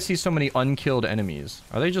 Why do I see so many unkilled enemies?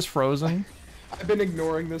 Are they just frozen? I've been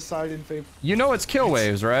ignoring this side in favor. You know it's kill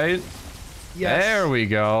waves, right? Yes. There we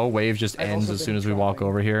go. Wave just I've ends also as soon been as we walk trying.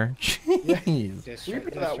 over here. Jeez.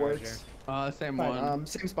 Weird how that works. Same Fine, one.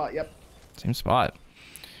 same spot. Yep. Same spot.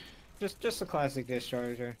 Just a classic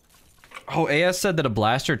discharger. Oh, AS said that a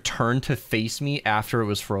blaster turned to face me after it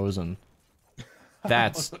was frozen.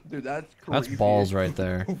 That's Dude, that's that's creepy. balls right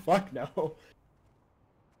there. Oh, fuck no. Oh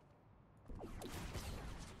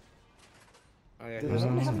yeah, Does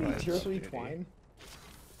anyone have any Flash tier 3 duty. twine?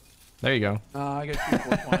 There you go. I got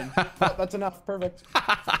 2 twine. Oh, that's enough. Perfect.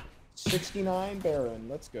 69 Baron.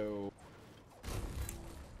 Let's go.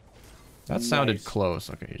 That sounded Nice. close.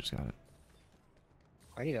 Okay, you just got it.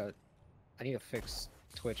 I need to fix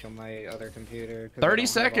Twitch on my other computer. 'cause I 30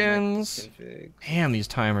 don't have all my seconds. configs. Damn, these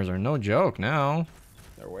timers are no joke now.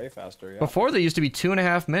 They're way faster. Yeah. Before they used to be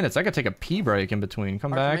 2.5 minutes. I could take a pee break in between,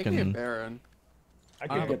 come Archer, back make me a and Baron. I I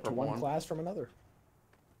could have get a to purple one one. class from another.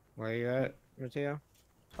 Where are you at, Mateo?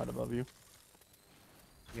 Right above you.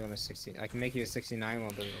 You want a 60? I can make you a 69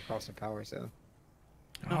 one, but it'll cost a power cell.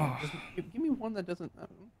 No, just give me one that doesn't.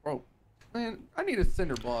 Bro, man, I need a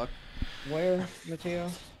cinder block. Where, Mateo?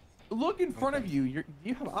 Look in front of you.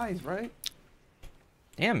 You have eyes, right?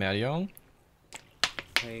 damn, Mario.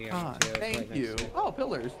 There you go, Ah, Mateo, it's right thank next you. to it. Oh,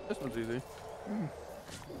 pillars. This one's easy.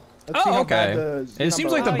 Let's see Oh, how bad okay. the It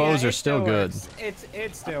seems like the Oh, bows yeah, are it still good. works.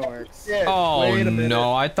 It still works. Yeah, Oh wait a minute.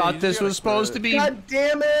 no, I you thought just this gotta was supposed to quit. be. God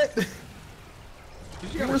damn it!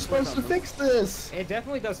 You You were supposed to fix this. It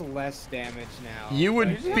definitely does less damage now. You would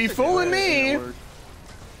just have be to do fooling it, me. it'll work.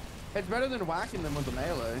 It's better than whacking them with the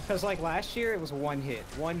melee. Because like last year, it was one hit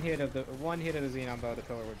of the Xenon bow, the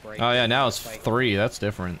pillar would break. Oh yeah, now it's like, 3. That's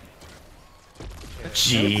different. Wow,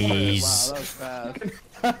 Jeez. that was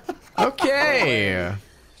fast. Okay.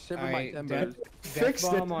 Shiver my Alright, timbers. Fixed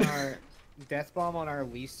it. Death bomb on our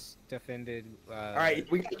least defended. All right,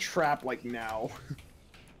 we got trapped like now,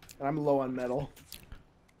 and I'm low on metal.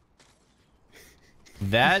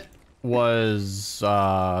 That was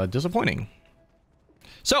disappointing.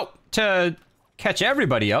 So, to catch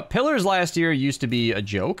everybody up, pillars last year used to be a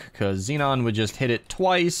joke, because Xenon would just hit it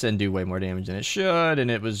twice and do way more damage than it should, and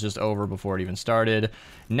it was just over before it even started.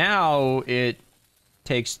 Now, it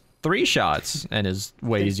takes 3 shots and is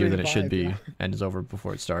way Takes easier 3 than to it should 5, be, yeah. and is over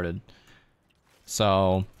before it started.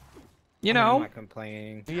 So, you I'm know, not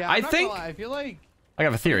complaining. Yeah, I I'm not think- gonna lie, I feel like I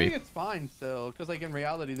have a I theory. think it's fine still, because like in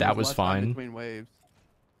reality, That there's was less time fine. between waves.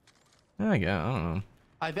 I don't know.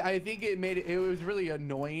 I think it made it was really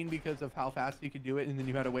annoying because of how fast you could do it, and then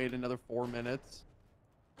you had to wait another 4 minutes.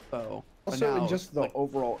 So but Also, now, in just the like,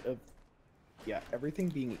 overall, yeah, everything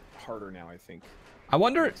being harder now, I think. I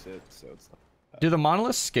wonder, Makes it so it's do the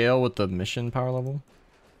monoliths scale with the mission power level?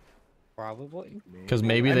 Probably. Because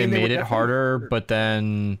maybe I they mean, made were it definitely harder, but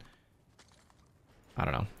then I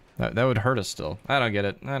don't know. That would hurt us still. I don't get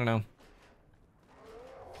it. I don't know.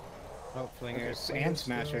 Oh, flingers Okay, and flingers,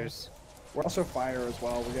 smashers. We're also fire as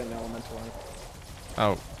well. We're getting elemental on it.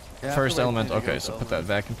 Oh, yeah, first that's the right element. thing to go Okay, with so the put that element.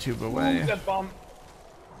 vacuum tube Ooh, away. that bomb.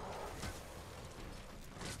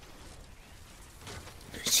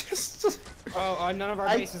 Just. Oh, none of our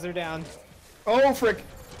I- bases are down. Oh frick!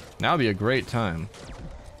 Now would be a great time.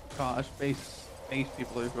 Gosh, base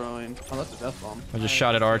people are throwing. Oh, that's a death bomb. I just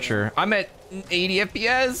shot at Archer. I'm at 80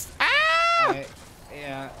 FPS. Ah!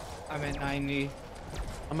 Yeah, I'm at 90.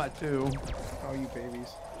 I'm at 2. Oh, you babies.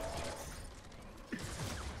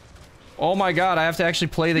 Oh my god, I have to actually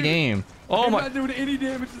play the game. Oh I'm my, not doing any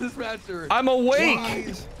damage to this master. I'm awake.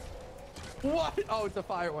 Jeez. What? Oh, it's a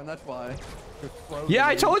fire one. That's why. It's frozen Yeah,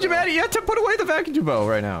 I in, told you, so- Maddie. You have to put away the vacuum tube bow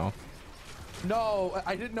right now. No,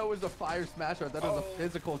 I didn't know it was a fire smasher. I thought it was a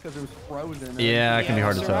physical because it was frozen. Yeah, it can be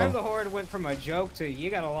hard to Survive tell. the Horde went from a joke to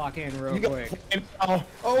you gotta lock in real You got quick.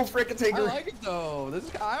 oh frick! A I taker. like it though. This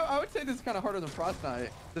is, I would say this is kind of harder than Frost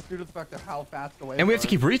Knight, just due to the fact of how fast the waves And we have to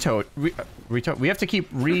are. keep we have to keep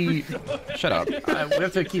shut up. We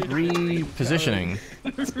have to keep repositioning.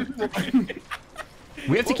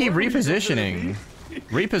 We have to keep repositioning.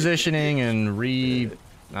 Repositioning and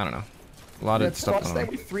I don't know. A lot of That stuff Frost going Knight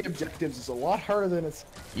on. with 3 objectives is a lot harder than it's.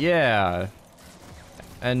 Yeah.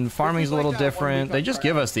 And farming's a like little that one we different. got They just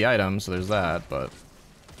give us the items, so there's that, but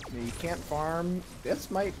Yeah, you can't farm. This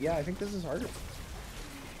might. Yeah, I think this is harder.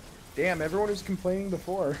 Damn, everyone was complaining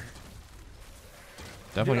before.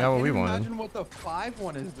 definitely Dude, got I what can't we even wanted. Imagine what the 5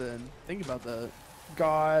 one is then. Think about that.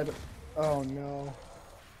 God. Oh no.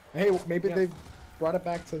 Hey, maybe Yeah. they've brought it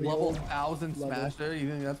back to the Level old 1000 level. smasher. You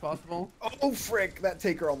think that's possible? Oh frick! That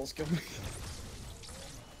taker almost killed me.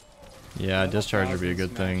 Yeah, Level discharge would be a 1000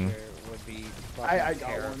 good thing. Smasher Would be I fucking got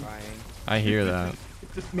one. terrifying. I hear that.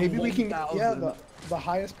 Just Maybe we can. 1000. Yeah, the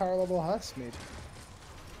highest power level husk maybe.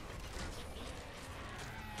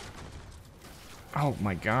 Oh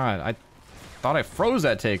my god, I thought I froze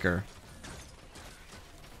that taker.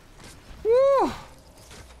 Woo!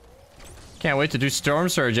 Can't wait to do Storm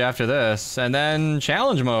Surge after this, and then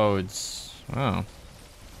challenge modes. Oh.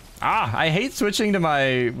 Ah, I hate switching to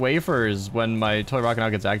my wafers when my Toy Rocket now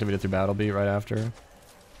gets activated through Battle Beat right after.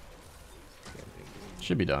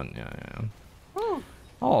 Should be done, yeah.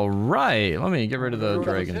 All right, let me get rid of the Let's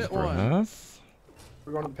Dragon's hit one. Breath.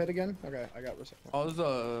 We're going to the pit again. Okay, I got reset. Oh,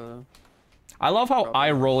 there's I love how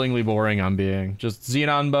eye-rollingly boring I'm being. Just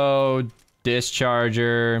Xenon Bow,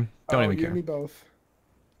 Discharger. Don't even you care. and me both.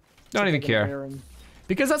 Don't even Taking a care. Baron.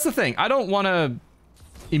 Because that's the thing. I don't want to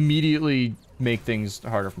immediately make things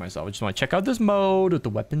harder for myself. I just want to check out this mode with the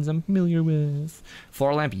weapons I'm familiar with.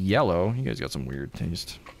 Floor lamp yellow. You guys got some weird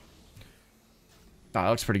taste. Ah, that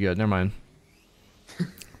looks pretty good. Never mind.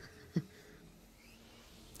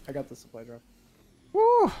 I got the supply drop.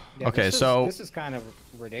 Woo. Yeah, Okay, this so this is kind of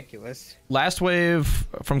ridiculous. last wave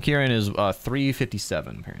from Kieran is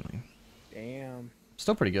 357 apparently. Damn.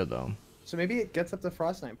 Still pretty good though. So maybe it gets up to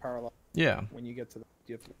Frost Knight power level Yeah. when you get to the.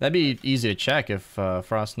 You have to- That'd be easy to check if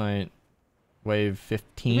Frost Knight wave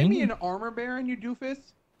 15. maybe an armor baron, you doofus.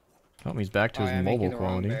 Oh, he's back to Oh, his I'm making mobile the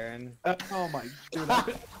wrong quality. Baron. Oh my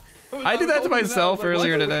dude. I did that to myself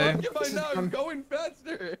earlier today. Am I not going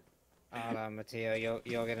faster? Hold on, Mateo.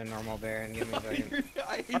 You'll get a normal Baron. Give me a second.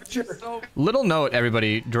 I hate you so. Little note,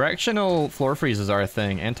 everybody, directional floor freezes are a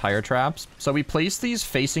thing, and tire traps. So we place these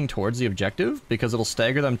facing towards the objective because it'll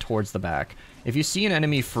stagger them towards the back. If you see an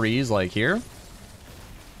enemy freeze, like here,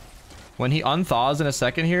 when he unthaws in a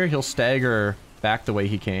second here, he'll stagger back the way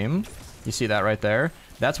he came. You see that right there?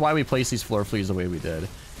 That's why we place these floor freezes the way we did.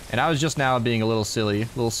 And I was just now being a little silly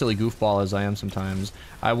goofball as I am sometimes.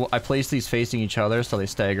 I place these facing each other so they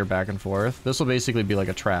stagger back and forth. This will basically be like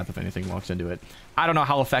a trap if anything walks into it. I don't know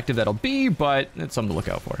how effective that'll be, but it's something to look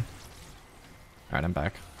out for. Alright, I'm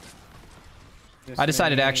back. I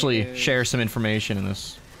decided to actually share some information in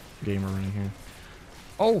this game we're running here.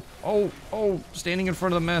 Oh, standing in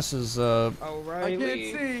front of the mess is, I O'Reilly.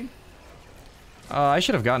 can't see. I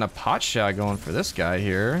should have gotten a pot shot going for this guy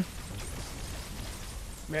here.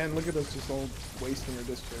 Man, look at us just all wasting our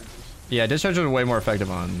discharges. Yeah, dischargers are way more effective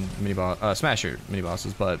on smasher mini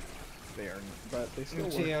bosses, but They are, but they still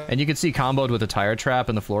work. Mateo. and you can see comboed with the tire trap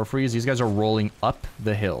and the floor freeze. These guys are rolling up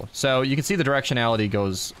the hill, so you can see the directionality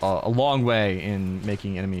goes a long way in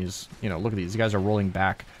making enemies. You know, look at these guys are rolling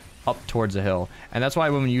back up towards the hill, and that's why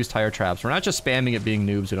when we use tire traps, we're not just spamming it being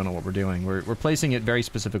noobs who don't know what we're doing. We're placing it very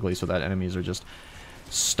specifically so that enemies are just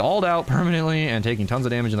stalled out permanently and taking tons of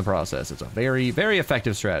damage in the process. It's a very, very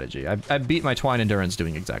effective strategy. I beat my Twine Endurance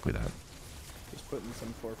doing exactly that. Just putting some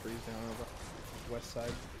floor freeze down over the west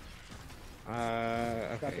side.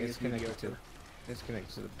 Okay, Copy it's if you connected go to. to. It's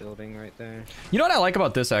connected to the building right there. You know what I like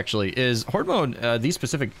about this actually is Horde mode, these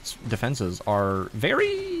specific defenses are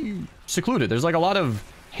very secluded. There's like a lot of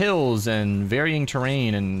hills and varying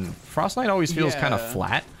terrain, and Frost Knight always feels kind of Yeah.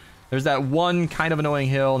 flat. There's that one kind of annoying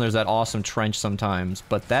hill, and there's that awesome trench sometimes,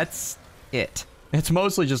 but that's it. It's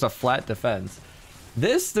mostly just a flat defense.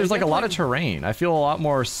 There's like a lot of terrain. I feel a lot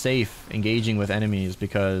more safe engaging with enemies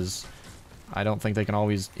because I don't think they can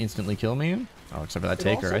always instantly kill me. Oh, except for that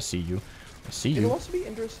taker. also- I see you. I see It'll you. also be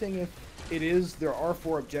interesting if it is there are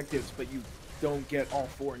 4 objectives, but you don't get all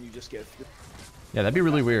 4 and you just get 3. Yeah, that'd be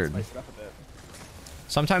really weird. Spice it up a bit.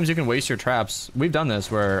 Sometimes you can waste your traps. We've done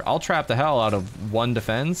this where I'll trap the hell out of one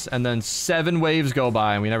defense and then 7 waves go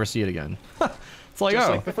by and we never see it again. It's like, Just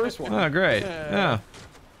oh, like the first one. oh, great. Yeah. Yeah.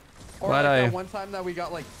 Or Glad like I- that one time that we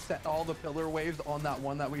got like set all the pillar waves on that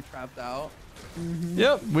one that we trapped out.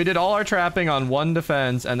 Yep, we did all our trapping on one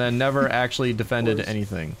defense and then never actually defended course.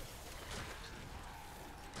 anything.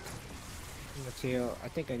 Mateo, I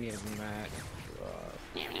think I need a mat.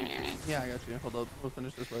 Yeah, I got you. Hold up. We'll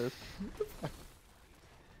finish this wave.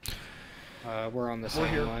 We're on the We're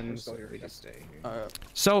here. same We're ones. still here, We yeah. just stay here. Alright.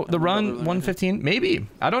 So the I'm run over there. 115, maybe.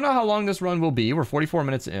 I don't know how long this run will be. We're 44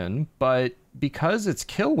 minutes in, but because it's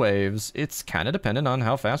kill waves, it's kind of dependent on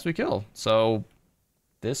how fast we kill. So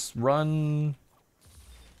this run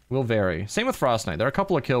will vary. Same with Frost Knight. There are a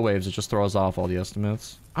couple of kill waves that just throw us off all the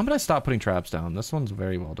estimates. I'm going to stop putting traps down. This one's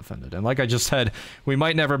very well defended. And like I just said, we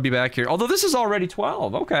might never be back here. Although this is already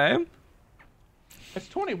 12. Okay. It's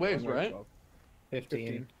 20 waves, right?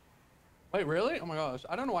 15. Wait, really? Oh my gosh.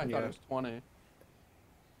 I don't know why I thought Yeah. it was 20.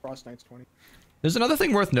 Frost Knight's 20. There's another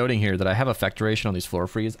thing worth noting here that I have effect duration on these floor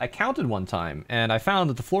freeze. I counted one time, and I found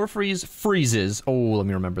that the floor freeze freezes, oh, let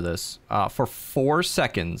me remember this, for 4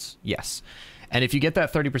 seconds, yes. And if you get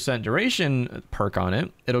that 30% duration perk on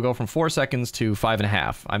it, it'll go from 4 seconds to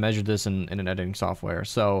 5.5. I measured this in an editing software.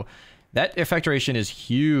 So that effect duration is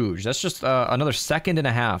huge. That's just another 1.5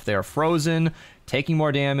 seconds. They are frozen, taking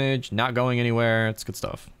more damage, not going anywhere. It's good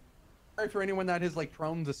stuff. Sorry for anyone that is like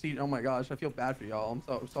prone to see. Oh my gosh, I feel bad for y'all. I'm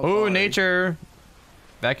so Oh, sorry. nature.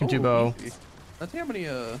 Vacuum tube bow. Let's see how many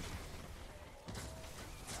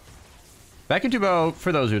Vacuum tube bow,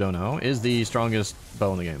 for those who don't know, is the strongest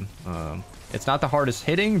bow in the game. It's not the hardest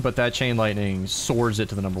hitting, but that chain lightning soars it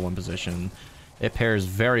to the #1 position. It pairs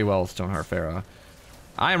very well with Stoneheart Farah.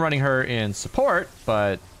 I am running her in support,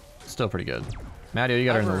 but still pretty good. Matteo, you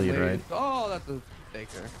got her in the lead, right? Oh, that's a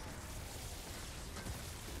taker.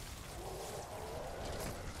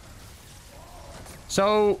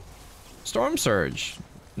 So, Storm Surge,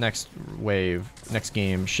 next wave, next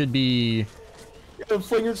game, should be... The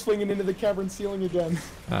flinger's flinging into the cavern ceiling again.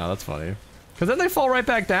 Oh, that's funny. Because then they fall right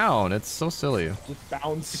back down. It's so silly. Just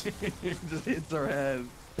bounce. Just hits our head.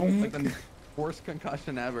 Boom. Like the worst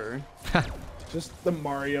concussion ever. Just the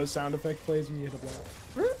Mario sound effect plays when you hit a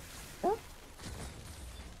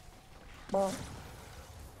blow.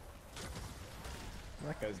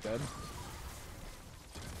 That guy's dead.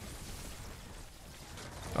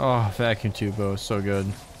 Oh, vacuum tube bow, so good.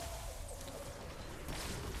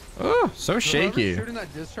 Oh, so shaky. Shooting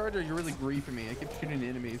that discharger, you're really griefing me. I keep shooting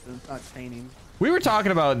enemies and it's not chaining. We were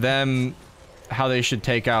talking about them, how they should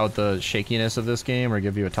take out the shakiness of this game or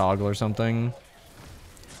give you a toggle or something.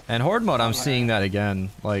 And Horde mode, I'm seeing that again.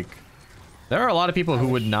 Like, there are a lot of people who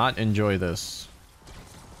would not enjoy this.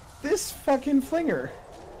 This fucking flinger.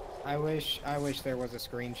 I wish there was a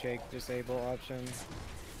screen shake disable option.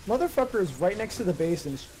 Motherfucker is right next to the base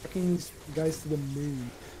and is fucking these guys to the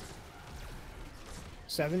moon.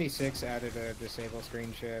 76 added a disable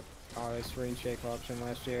screen shake option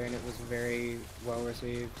last year, and it was very well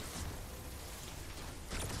received.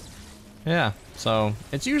 Yeah, so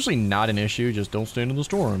it's usually not an issue, just don't stand in the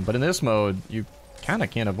storm. But in this mode, you kind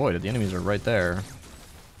of can't avoid it. The enemies are right there.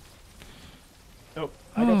 Oh,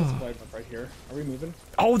 I got the supply dump right here. Are we moving?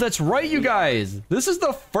 Oh, that's right, you guys. This is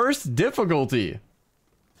the first difficulty.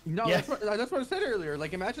 No, Yeah. that's what I said earlier.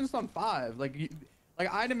 Like, imagine it's on 5. Like,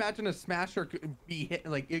 I'd imagine a smasher could be hit.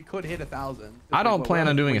 Like, it could hit 1,000. I don't plan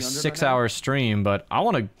on doing a 6-hour stream, but I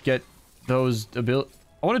want to get those I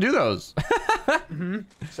want to do those.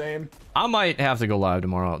 Same. I might have to go live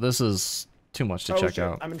tomorrow. This is too much to check shit,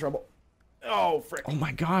 out. I'm in trouble. Oh, frick. Oh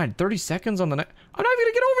my god, 30 seconds on the next. I'm not even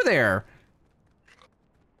gonna get over there.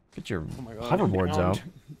 Get your hoverboards out.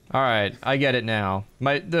 All right, I get it now.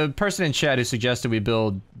 The person in chat who suggested we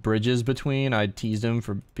build bridges between, I teased him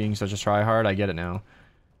for being such a tryhard. I get it now.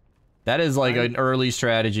 That is like an early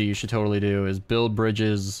strategy you should totally do, is build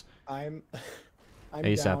bridges I'm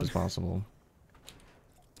ASAP down. as possible.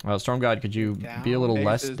 Storm God, could you be a little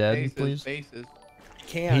less dead, please?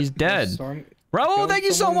 Can't. He's dead. Storm, Raul, thank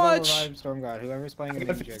you so someone go much! revive Storm God. Whoever's playing I a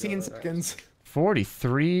got ninja, 15 go revive. seconds.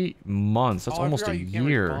 43 months. That's almost a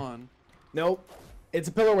year. Nope. It's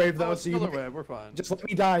a pillar wave though, Oh, so you wave. We're fine. just let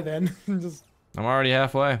me die then. Just I'm already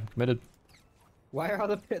halfway. Committed. Why are all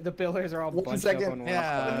the pillars are all 1 bunched second. up on one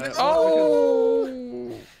Yeah. spot?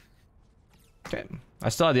 Oh! Okay. I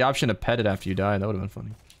still had the option to pet it after you died. That would have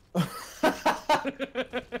been funny.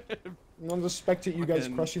 I'll just spectate you guys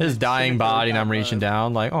Fucking- crushing His the dying cemetery. body and I'm reaching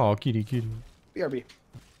down like, oh, kitty, kitty. BRB.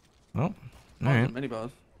 Oh, alright. Mini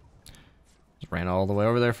boss. Just ran all the way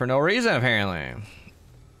over there for no reason, apparently.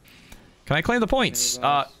 Can I claim the points?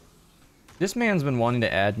 This man's been wanting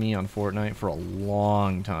to add me on Fortnite for a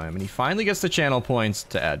long time, and he finally gets the channel points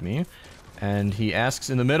to add me. And he asks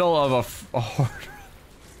in the middle of a horde.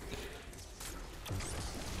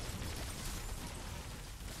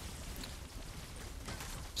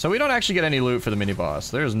 So we don't actually get any loot for the mini boss.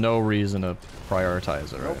 There's no reason to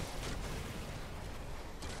prioritize it, right?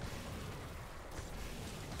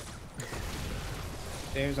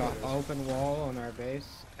 There's an open wall on our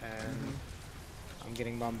base, and I'm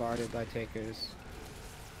getting bombarded by takers.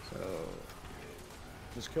 So,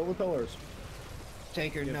 Just kill the pillars.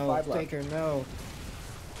 taker You have no, 5 left. taker no.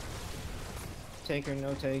 Taker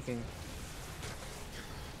no taking.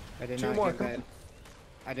 I did 2 not more, give come that. on.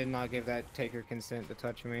 I did not give that taker consent to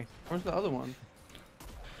touch me. Where's the other one?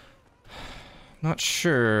 Not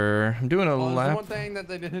sure. I'm doing a Oh, there's lap. one thing that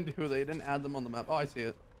they didn't do. They didn't add them on the map. Oh, I see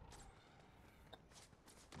it.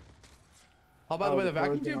 Oh, by the Oh, way, the the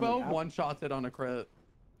pillars vacuum being tube on the bow map? one-shots it on a crit.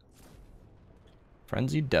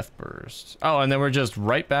 Frenzied Death Burst. Oh, and then we're just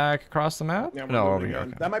right back across the map? Yeah, No, we're over moving here. in.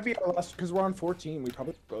 Okay. That might be our last because we're on 14. We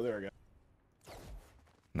probably go there again.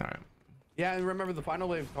 All right. Yeah, and remember the final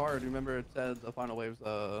wave's hard. Remember it said the final wave's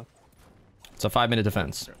It's a 5-minute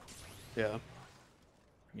defense. yeah,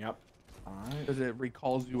 Yep. Alright. because it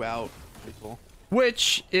recalls you out. Pretty cool.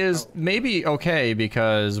 Which is maybe okay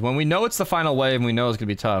because when we know it's the final wave and we know it's gonna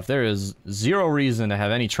be tough, there is zero reason to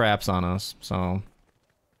have any traps on us. So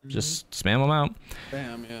just spam them out.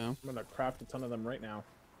 Bam, yeah. I'm gonna craft a ton of them right now.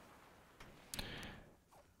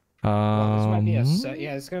 Well, this might be a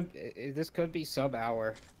yeah. This could be sub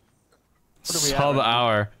hour. What are we at sub right now?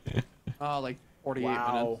 hour. Oh, like 48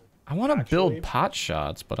 Wow. minutes. I want to Actually- build pot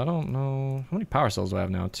shots, but I don't know how many power cells do I have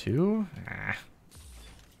now. 2? Ah.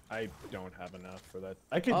 I don't have enough for that.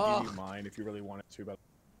 I could Ugh. give you mine if you really wanted to, but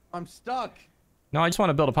I'm stuck. No, I just want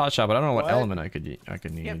to build a pot shot, but I don't know what What? element I could need.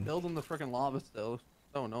 Can't build in the freaking lava still.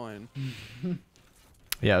 So annoying.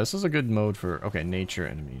 Yeah, this is a good mode for nature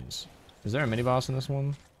enemies. Is there a mini boss in this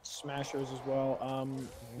one? smashers as well.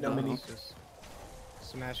 No No. minis. Just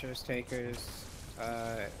smashers, takers,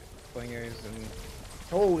 flingers, and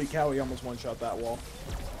Holy cow, he almost one-shot that wall.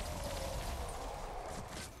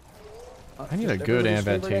 I need a Just good everybody's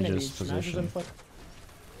favorite advantageous enemy, smashers position. and fl-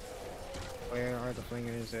 where are the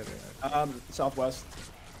flingers? Southwest.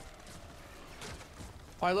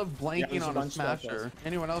 I love blanking there's a on a bunch left, smasher. yes.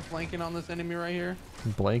 Anyone else blanking on this enemy right here?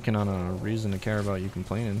 Blanking on a reason to care about you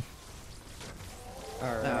complaining.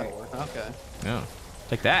 All No. right. Okay. Yeah.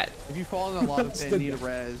 Take that. If you fall in a lava pit the- and need a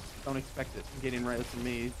res, don't expect it from getting res from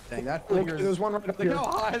me. Dang, that Look, flinger's... there's one right up Look here.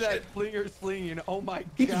 how high that flinger's slinging. Oh my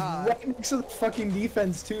He's god. right next to the fucking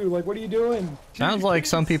defense too. Like, what are you doing? Sounds like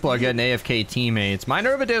some people are getting AFK teammates. My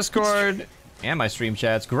Nerva Discord and my stream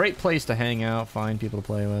chats. Great place to hang out, find people to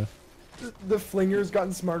play with. The flinger's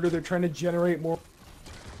gotten smarter. They're trying to generate more.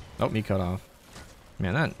 Oh, me cut off.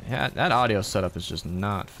 Man, that audio setup is just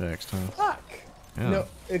not fixed, huh? Fuck. Yeah. No,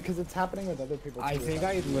 because it's happening with other people. I too. think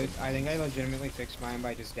I legitimately fixed mine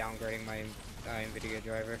by just downgrading my NVIDIA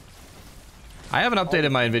driver. I haven't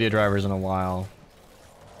updated my NVIDIA drivers in a while.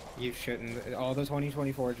 You shouldn't. All the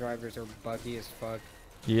 2024 drivers are buggy as fuck.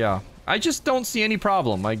 Yeah. I just don't see any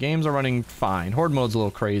problem. My games are running fine. Horde mode's a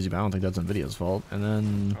little crazy, but I don't think that's NVIDIA's fault. And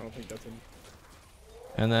then... I don't think that's.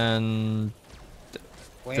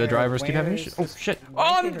 The drivers keep having issues. Oh shit!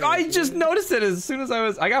 Oh, I just noticed it as soon as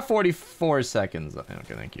I got 44 seconds.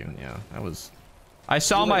 Okay, thank you. Yeah, that was. I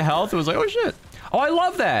saw my health. It was like, oh shit! Oh, I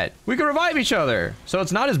love that. We can revive each other, so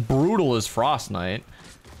it's not as brutal as Frost Knight.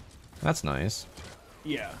 That's nice.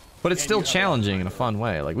 Yeah. But it's And still you have challenging a- in a fun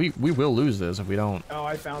way. Like we will lose this if we don't. Oh,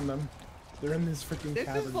 I found them. They're in this freaking This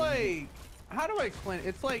cavern. is like... How do I explain it?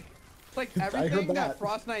 It's like I heard everything that that.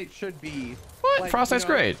 Frost Knight should be. What? Like, Frost you Knight's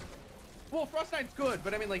know, great. Well, Frost Knight's good,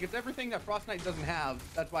 but I mean, like, it's everything that Frost Knight doesn't have.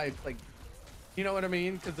 That's why it's like, you know what I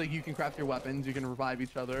mean? Because like, you can craft your weapons, you can revive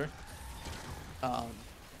each other. I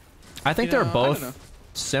think you they're know, I don't know. both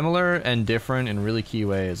similar and different in really key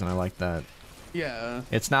ways, and I like that. Yeah,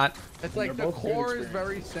 It's not. it's like they're the both good core is experience.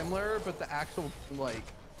 very similar, but the actual like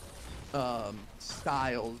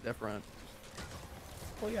style is different.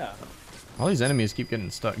 Well, yeah. All these enemies keep getting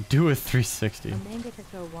stuck. Do a 360.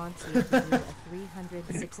 Mangakako wants you to do a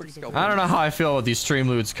 360 Quickscope. degree. I don't know how I feel with these Stream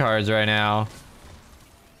Loots cards right now.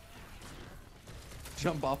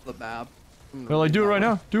 Jump off the map. They're like, do it right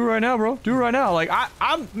now. Do it right now, bro. Do it right now. Like,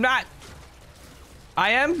 I'm not...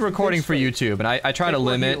 I am recording for YouTube, and I try to Like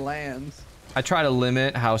where he limit... lands. I try to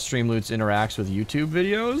limit how Streamloots interacts with YouTube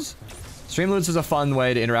videos. Streamloots is a fun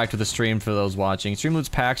way to interact with the stream for those watching. Streamloots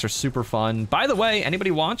packs are super fun. By the way, anybody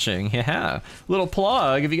watching, yeah, little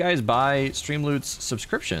plug, if you guys buy Streamloots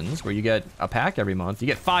subscriptions, where you get a pack every month, you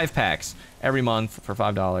get 5 packs every month for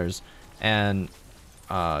 $5, and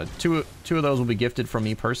two of those will be gifted from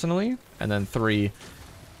me personally, and then 3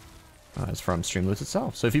 is from Streamloots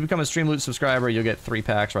itself. So if you become a Streamloots subscriber, you'll get 3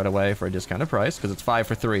 packs right away for a discounted price, because it's 5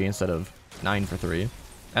 for 3 instead of 9 for 3.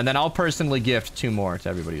 And then I'll personally gift 2 more to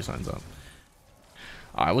everybody who signs up.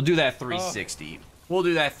 All right, we'll do that 360. We'll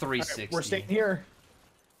do that 360. We're staying here.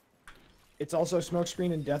 It's also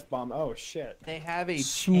smokescreen and death bomb. Oh shit. They have a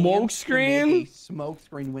Smoke chance to make screen? a smoke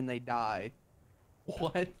screen when they die.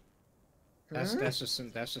 What? That's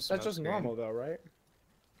just That's just smoke screen. normal though, right?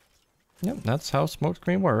 Yep, that's how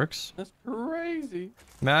smokescreen works. That's crazy.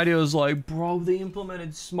 Mattio's like, bro, they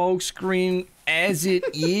implemented smokescreen as it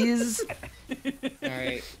is.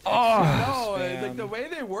 Alright. Oh, No, like the way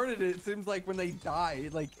they worded it, it seems like when they die,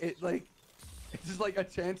 like it's just like a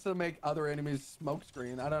chance to make other enemies smoke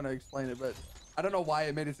screen. I don't know how to explain it, but I don't know why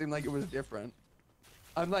it made it seem like it was different.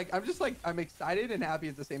 I'm excited and happy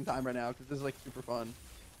at the same time right now because this is like super fun.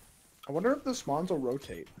 I wonder if the spawns will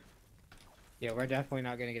rotate. Yeah, we're definitely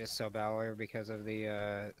not gonna get a sub hour because of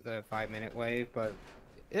the 5-minute wave, but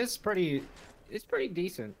it's pretty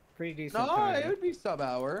decent. Pretty decent. No, time. it would be sub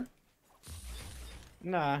hour.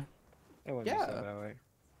 Nah, it wouldn't Yeah. be sub hour.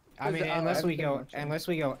 I mean, Because, unless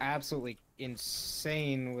we go absolutely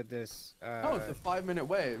insane with this. No, it's a 5-minute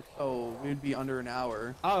wave, so we'd be under an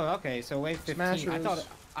hour. Oh, okay. So wave 15. Smashers.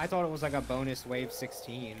 I thought it was like a bonus wave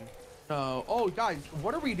 16. No. Oh, guys,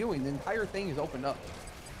 what are we doing? The entire thing is opened up.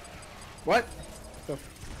 What?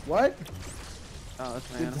 What? Oh, this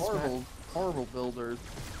Did man, the horrible builders.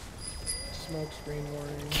 Smoke screen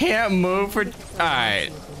warning. Can't move for. All right.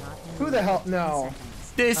 Who the hell? No.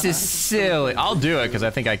 This is silly. I'll do it because I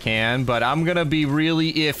think I can, but I'm gonna be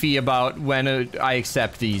really iffy about when I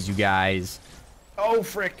accept these, you guys. Oh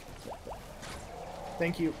frick.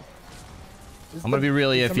 Thank you. I'm gonna be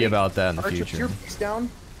really iffy about that in the future. Your base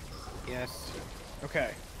down? Yes.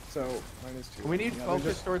 Okay. So -2. We need Yeah, focus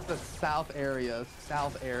they're just- towards the south area.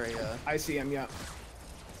 South area. I see him. Yeah.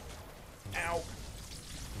 Ow.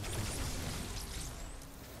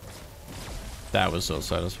 That was so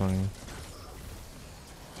satisfying.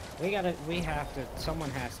 Someone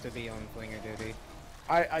has to be on flinger duty.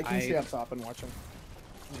 I can stay up top and watch him.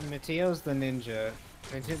 Mateo's the ninja.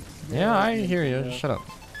 Yeah, I hear you. Shut up.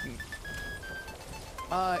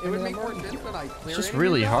 It would make more sense when I clear. It's just enemies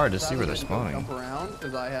really out hard to see rather where they're than go spawning. Jump around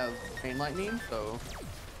because I have chain lightning. So.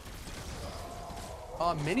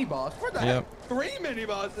 Mini boss. What the Yep. heck? 3 mini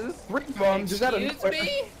bosses. 3 bombs. Is that a? Excuse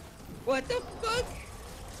me? What the fuck?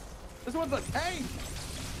 This one's a tank.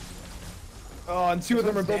 Oh, and 2 of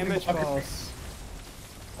them are building damage blockers. balls.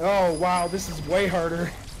 Oh wow, this is way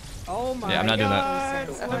harder. Oh my god. Yeah, I'm not doing that.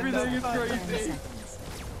 What Everything is the fuck? crazy.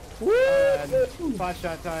 Woo! Pot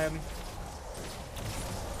shot time.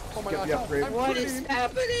 Oh my Get gosh. the upgrade. I'm What free. is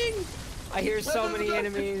happening? I hear so many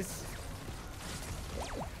enemies.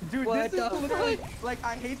 Dude, What this is the literally fuck? like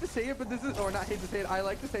I hate to say it, but this is, or not hate to say it, I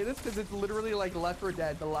like to say this because it's literally like Left 4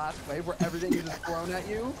 Dead, the last wave where everything is just thrown at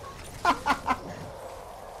you.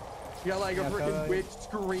 You got like a Yeah, freaking totally. witch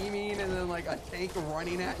screaming and then like a tank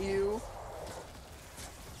running at you.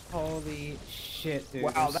 Holy shit, dude.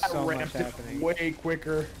 Wow, There's that so much ramped it happening. way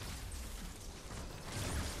quicker.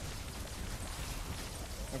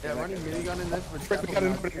 Yeah, running minigun in this would Frick, we definitely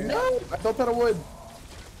got not an- scare. No, I thought that it would.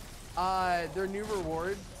 Their new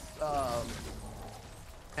rewards,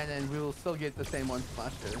 and then we will still get the same one from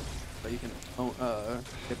last year, but you can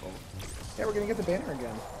skip them. Yeah, we're gonna get the banner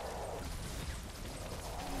again.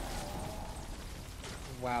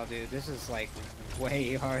 Wow, dude, this is like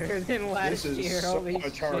way harder than last This is year. so Holy much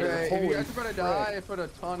shit. harder. Okay, if Holy you guys are gonna die, frick. I put a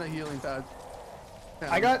ton of healing pads.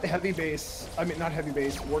 I got heavy base. I mean, not heavy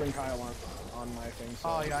base. Ward and Kyle on my thing. So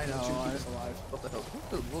Oh yeah, I know. that should keep us alive. What the hell? What's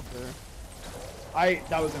the wolf there?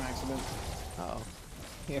 That was an accident. Oh.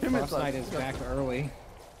 Yeah, 2 minutes Frostnight left. is back early.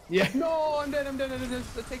 Yeah. No, I'm dead.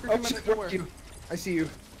 The taker Oh came out shit! of Where nowhere. are you? I see you.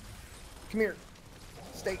 Come here.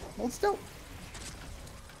 Stay. Hold still.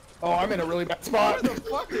 Oh, I'm in a really bad Where spot. the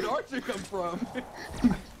fuck did Archer come from?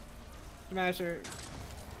 Smasher.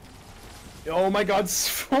 Oh my God,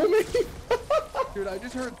 so many. Dude, I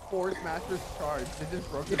just heard 4 smashers charge. They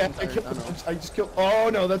just broke the Yeah, entire tunnel. I just killed. Oh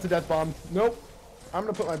no, that's a death bomb. Nope. I'm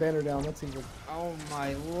gonna put my banner down. That seems like. Oh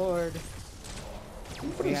my lord.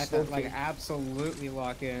 Put We a have slow to like field- absolutely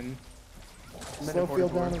lock in. slow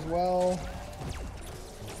field down as well.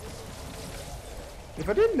 If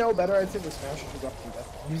I didn't know better, I'd say the Smashers would drop some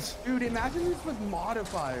death bombs. Dude, imagine this with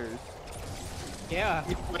modifiers. Yeah.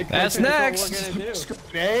 That's That's next. what we're gonna do.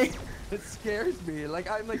 Hey. It scares me. Like,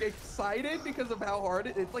 I'm like excited because of how hard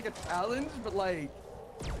it's like a challenge, but like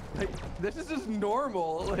this is just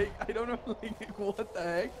normal. Like, I don't know, like, what the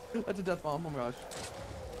heck? That's a death bomb. Oh my gosh.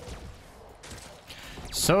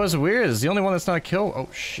 So is weird. It's the only one that's not a kill. Oh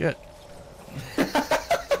shit.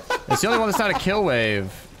 It's the only one that's not a kill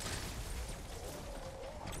wave.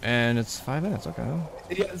 And it's 5 minutes. Okay.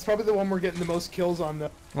 Yeah, it's probably the one we're getting the most kills on. The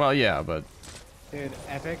Well, yeah, but Dude,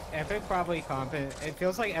 Epic probably it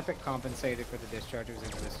feels like Epic compensated for the Discharger's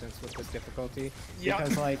existence with this difficulty. Yeah.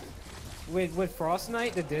 Because like with Frost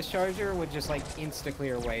Knight, the Discharger would just like insta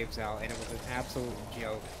clear waves out and it was an absolute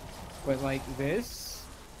joke. But like this,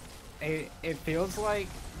 it feels like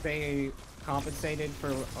they compensated for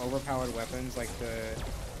overpowered weapons like the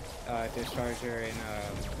Discharger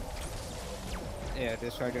and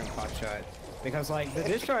Discharger and Potshot. Because, like, the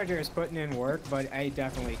Discharger is putting in work, but I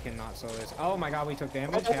definitely cannot slow this. Oh my god, we took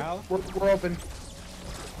damage, how? we're open.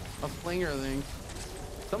 A flinger thing.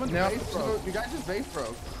 Someone's No. base broke. You guys just base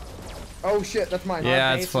broke. Oh shit, that's mine. Yeah,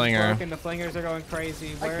 Our it's base is Flinger. broken, the Flingers are going crazy.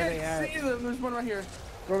 Where I are they can't at? see them. There's one right here.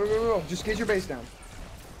 Go. Just get your base down.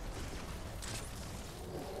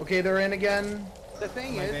 Okay, they're in again. The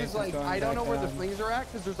thing My is base is like, going I don't know back where the down. flings are at,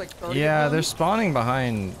 because there's like 30 Yeah, of they're them. spawning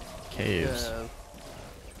behind caves. Yeah.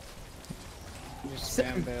 Just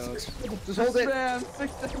spam build. Just hold it. Man,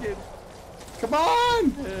 6 seconds. Come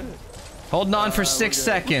on. Holding on for we're 6 good.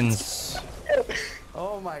 seconds.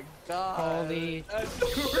 Oh my god. Holy That's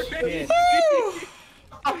shit. crazy.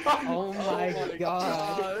 Oh my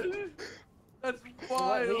god. That's What,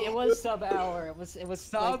 wild. it was sub hour. It was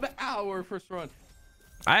Sub hour first run.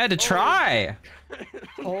 I had to try.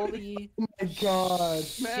 holy Oh my god.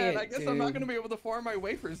 Man, shit, I guess I'm not dude. gonna be able to farm my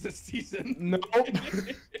wafers this season. Nope.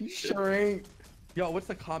 You sure ain't. Yo, what's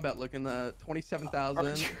the combat looking? 27,000.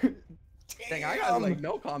 Archer. Dang, I got like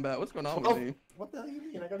no combat. What's going on with me? What the hell you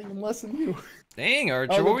mean? I got even less than you. Dang,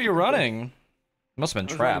 Archer, Oh, what look- were you running? Must have been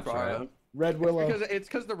I was trapped, running for right? Arrow. Red Willow. It's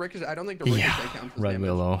because the ricochet. I don't think the ricochet Yeah, counts as Red damage.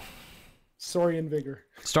 Willow. Saurian Vigor.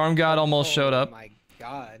 Storm God almost showed Oh up. my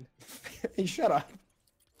god. Hey, shut up.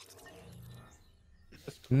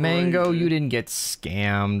 That's Mango, crazy. you didn't get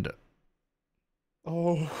scammed.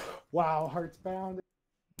 Oh, wow. Hearts bound.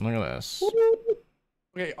 Look at this.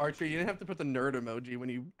 Okay, Archer, you didn't have to put the nerd emoji when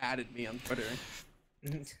you added me on Twitter.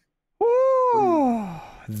 Woo.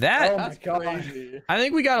 That Oh my That's god. crazy. I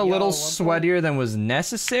think we got a Yo, little 1 sweatier than was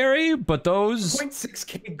necessary, but those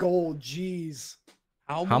 1.6k gold. Jeez.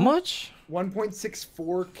 how much?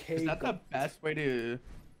 1.64k. Is that the best way to?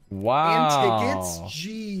 Wow. And tickets?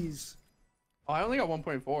 Jeez. Oh, I only got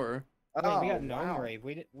 1.4. Wait, Oh, we got Gnome wow. Rave.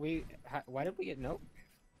 Why did we get Gnome?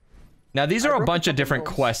 Now these I are a broke bunch a of couple different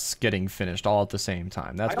goals. quests getting finished all at the same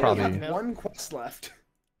time. That's I only probably have one quest left.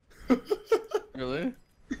 Really?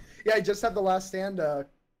 Yeah, I just have the Last Stand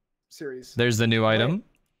series. there's the new item.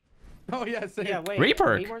 Oh yeah, same. Yeah, wait.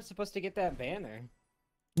 Reperk. We weren't supposed to get that banner.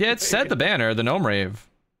 Yeah, it said the banner, the Gnome Rave.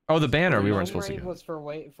 Oh, the banner we Gnome weren't supposed to Rave get.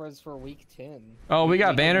 was for week 10. Oh, we got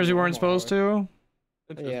got banners we weren't normal supposed to.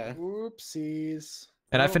 Yeah. Oopsies.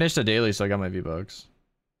 And I Well- finished a daily, so I got my V-Bucks.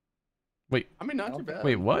 I mean, not too bad.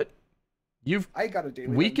 Wait, what? You've I got a daily.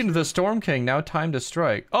 one, weakened too. the Storm King. Now time to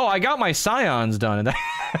strike. Oh, I got my Scions done.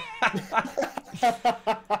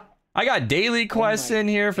 I got daily quests my in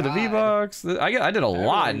here for the God. V-Bucks. I did a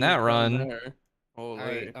lot in that run. Holy.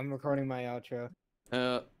 Alright, I'm recording my outro.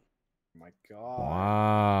 Oh my god.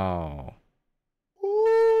 Wow.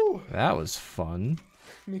 Ooh. That was fun.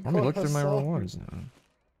 Let me look through my rewards now.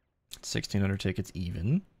 1,600 tickets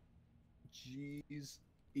even. Jeez.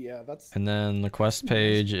 Yeah, that's. And then the quest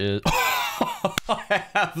page is... I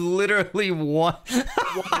have literally one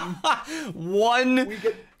We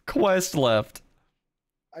get. quest left.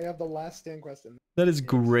 I have the Last Stand quest in. That is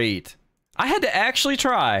great. I had to actually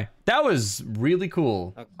try. That was really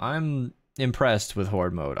cool. Okay. I'm impressed with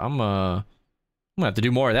Horde mode. I'm gonna have to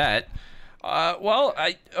do more of that. Well,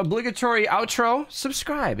 obligatory outro.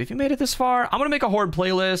 Subscribe if you made it this far. I'm gonna make a Horde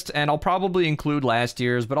playlist, and I'll probably include last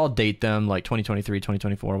year's, but I'll date them like 2023,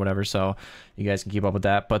 2024, whatever, so you guys can keep up with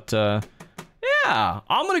that. But yeah,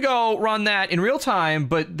 I'm gonna go run that in real time,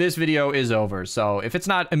 but this video is over. So if it's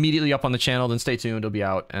not immediately up on the channel, then stay tuned. It'll be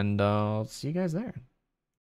out, and I'll see you guys there.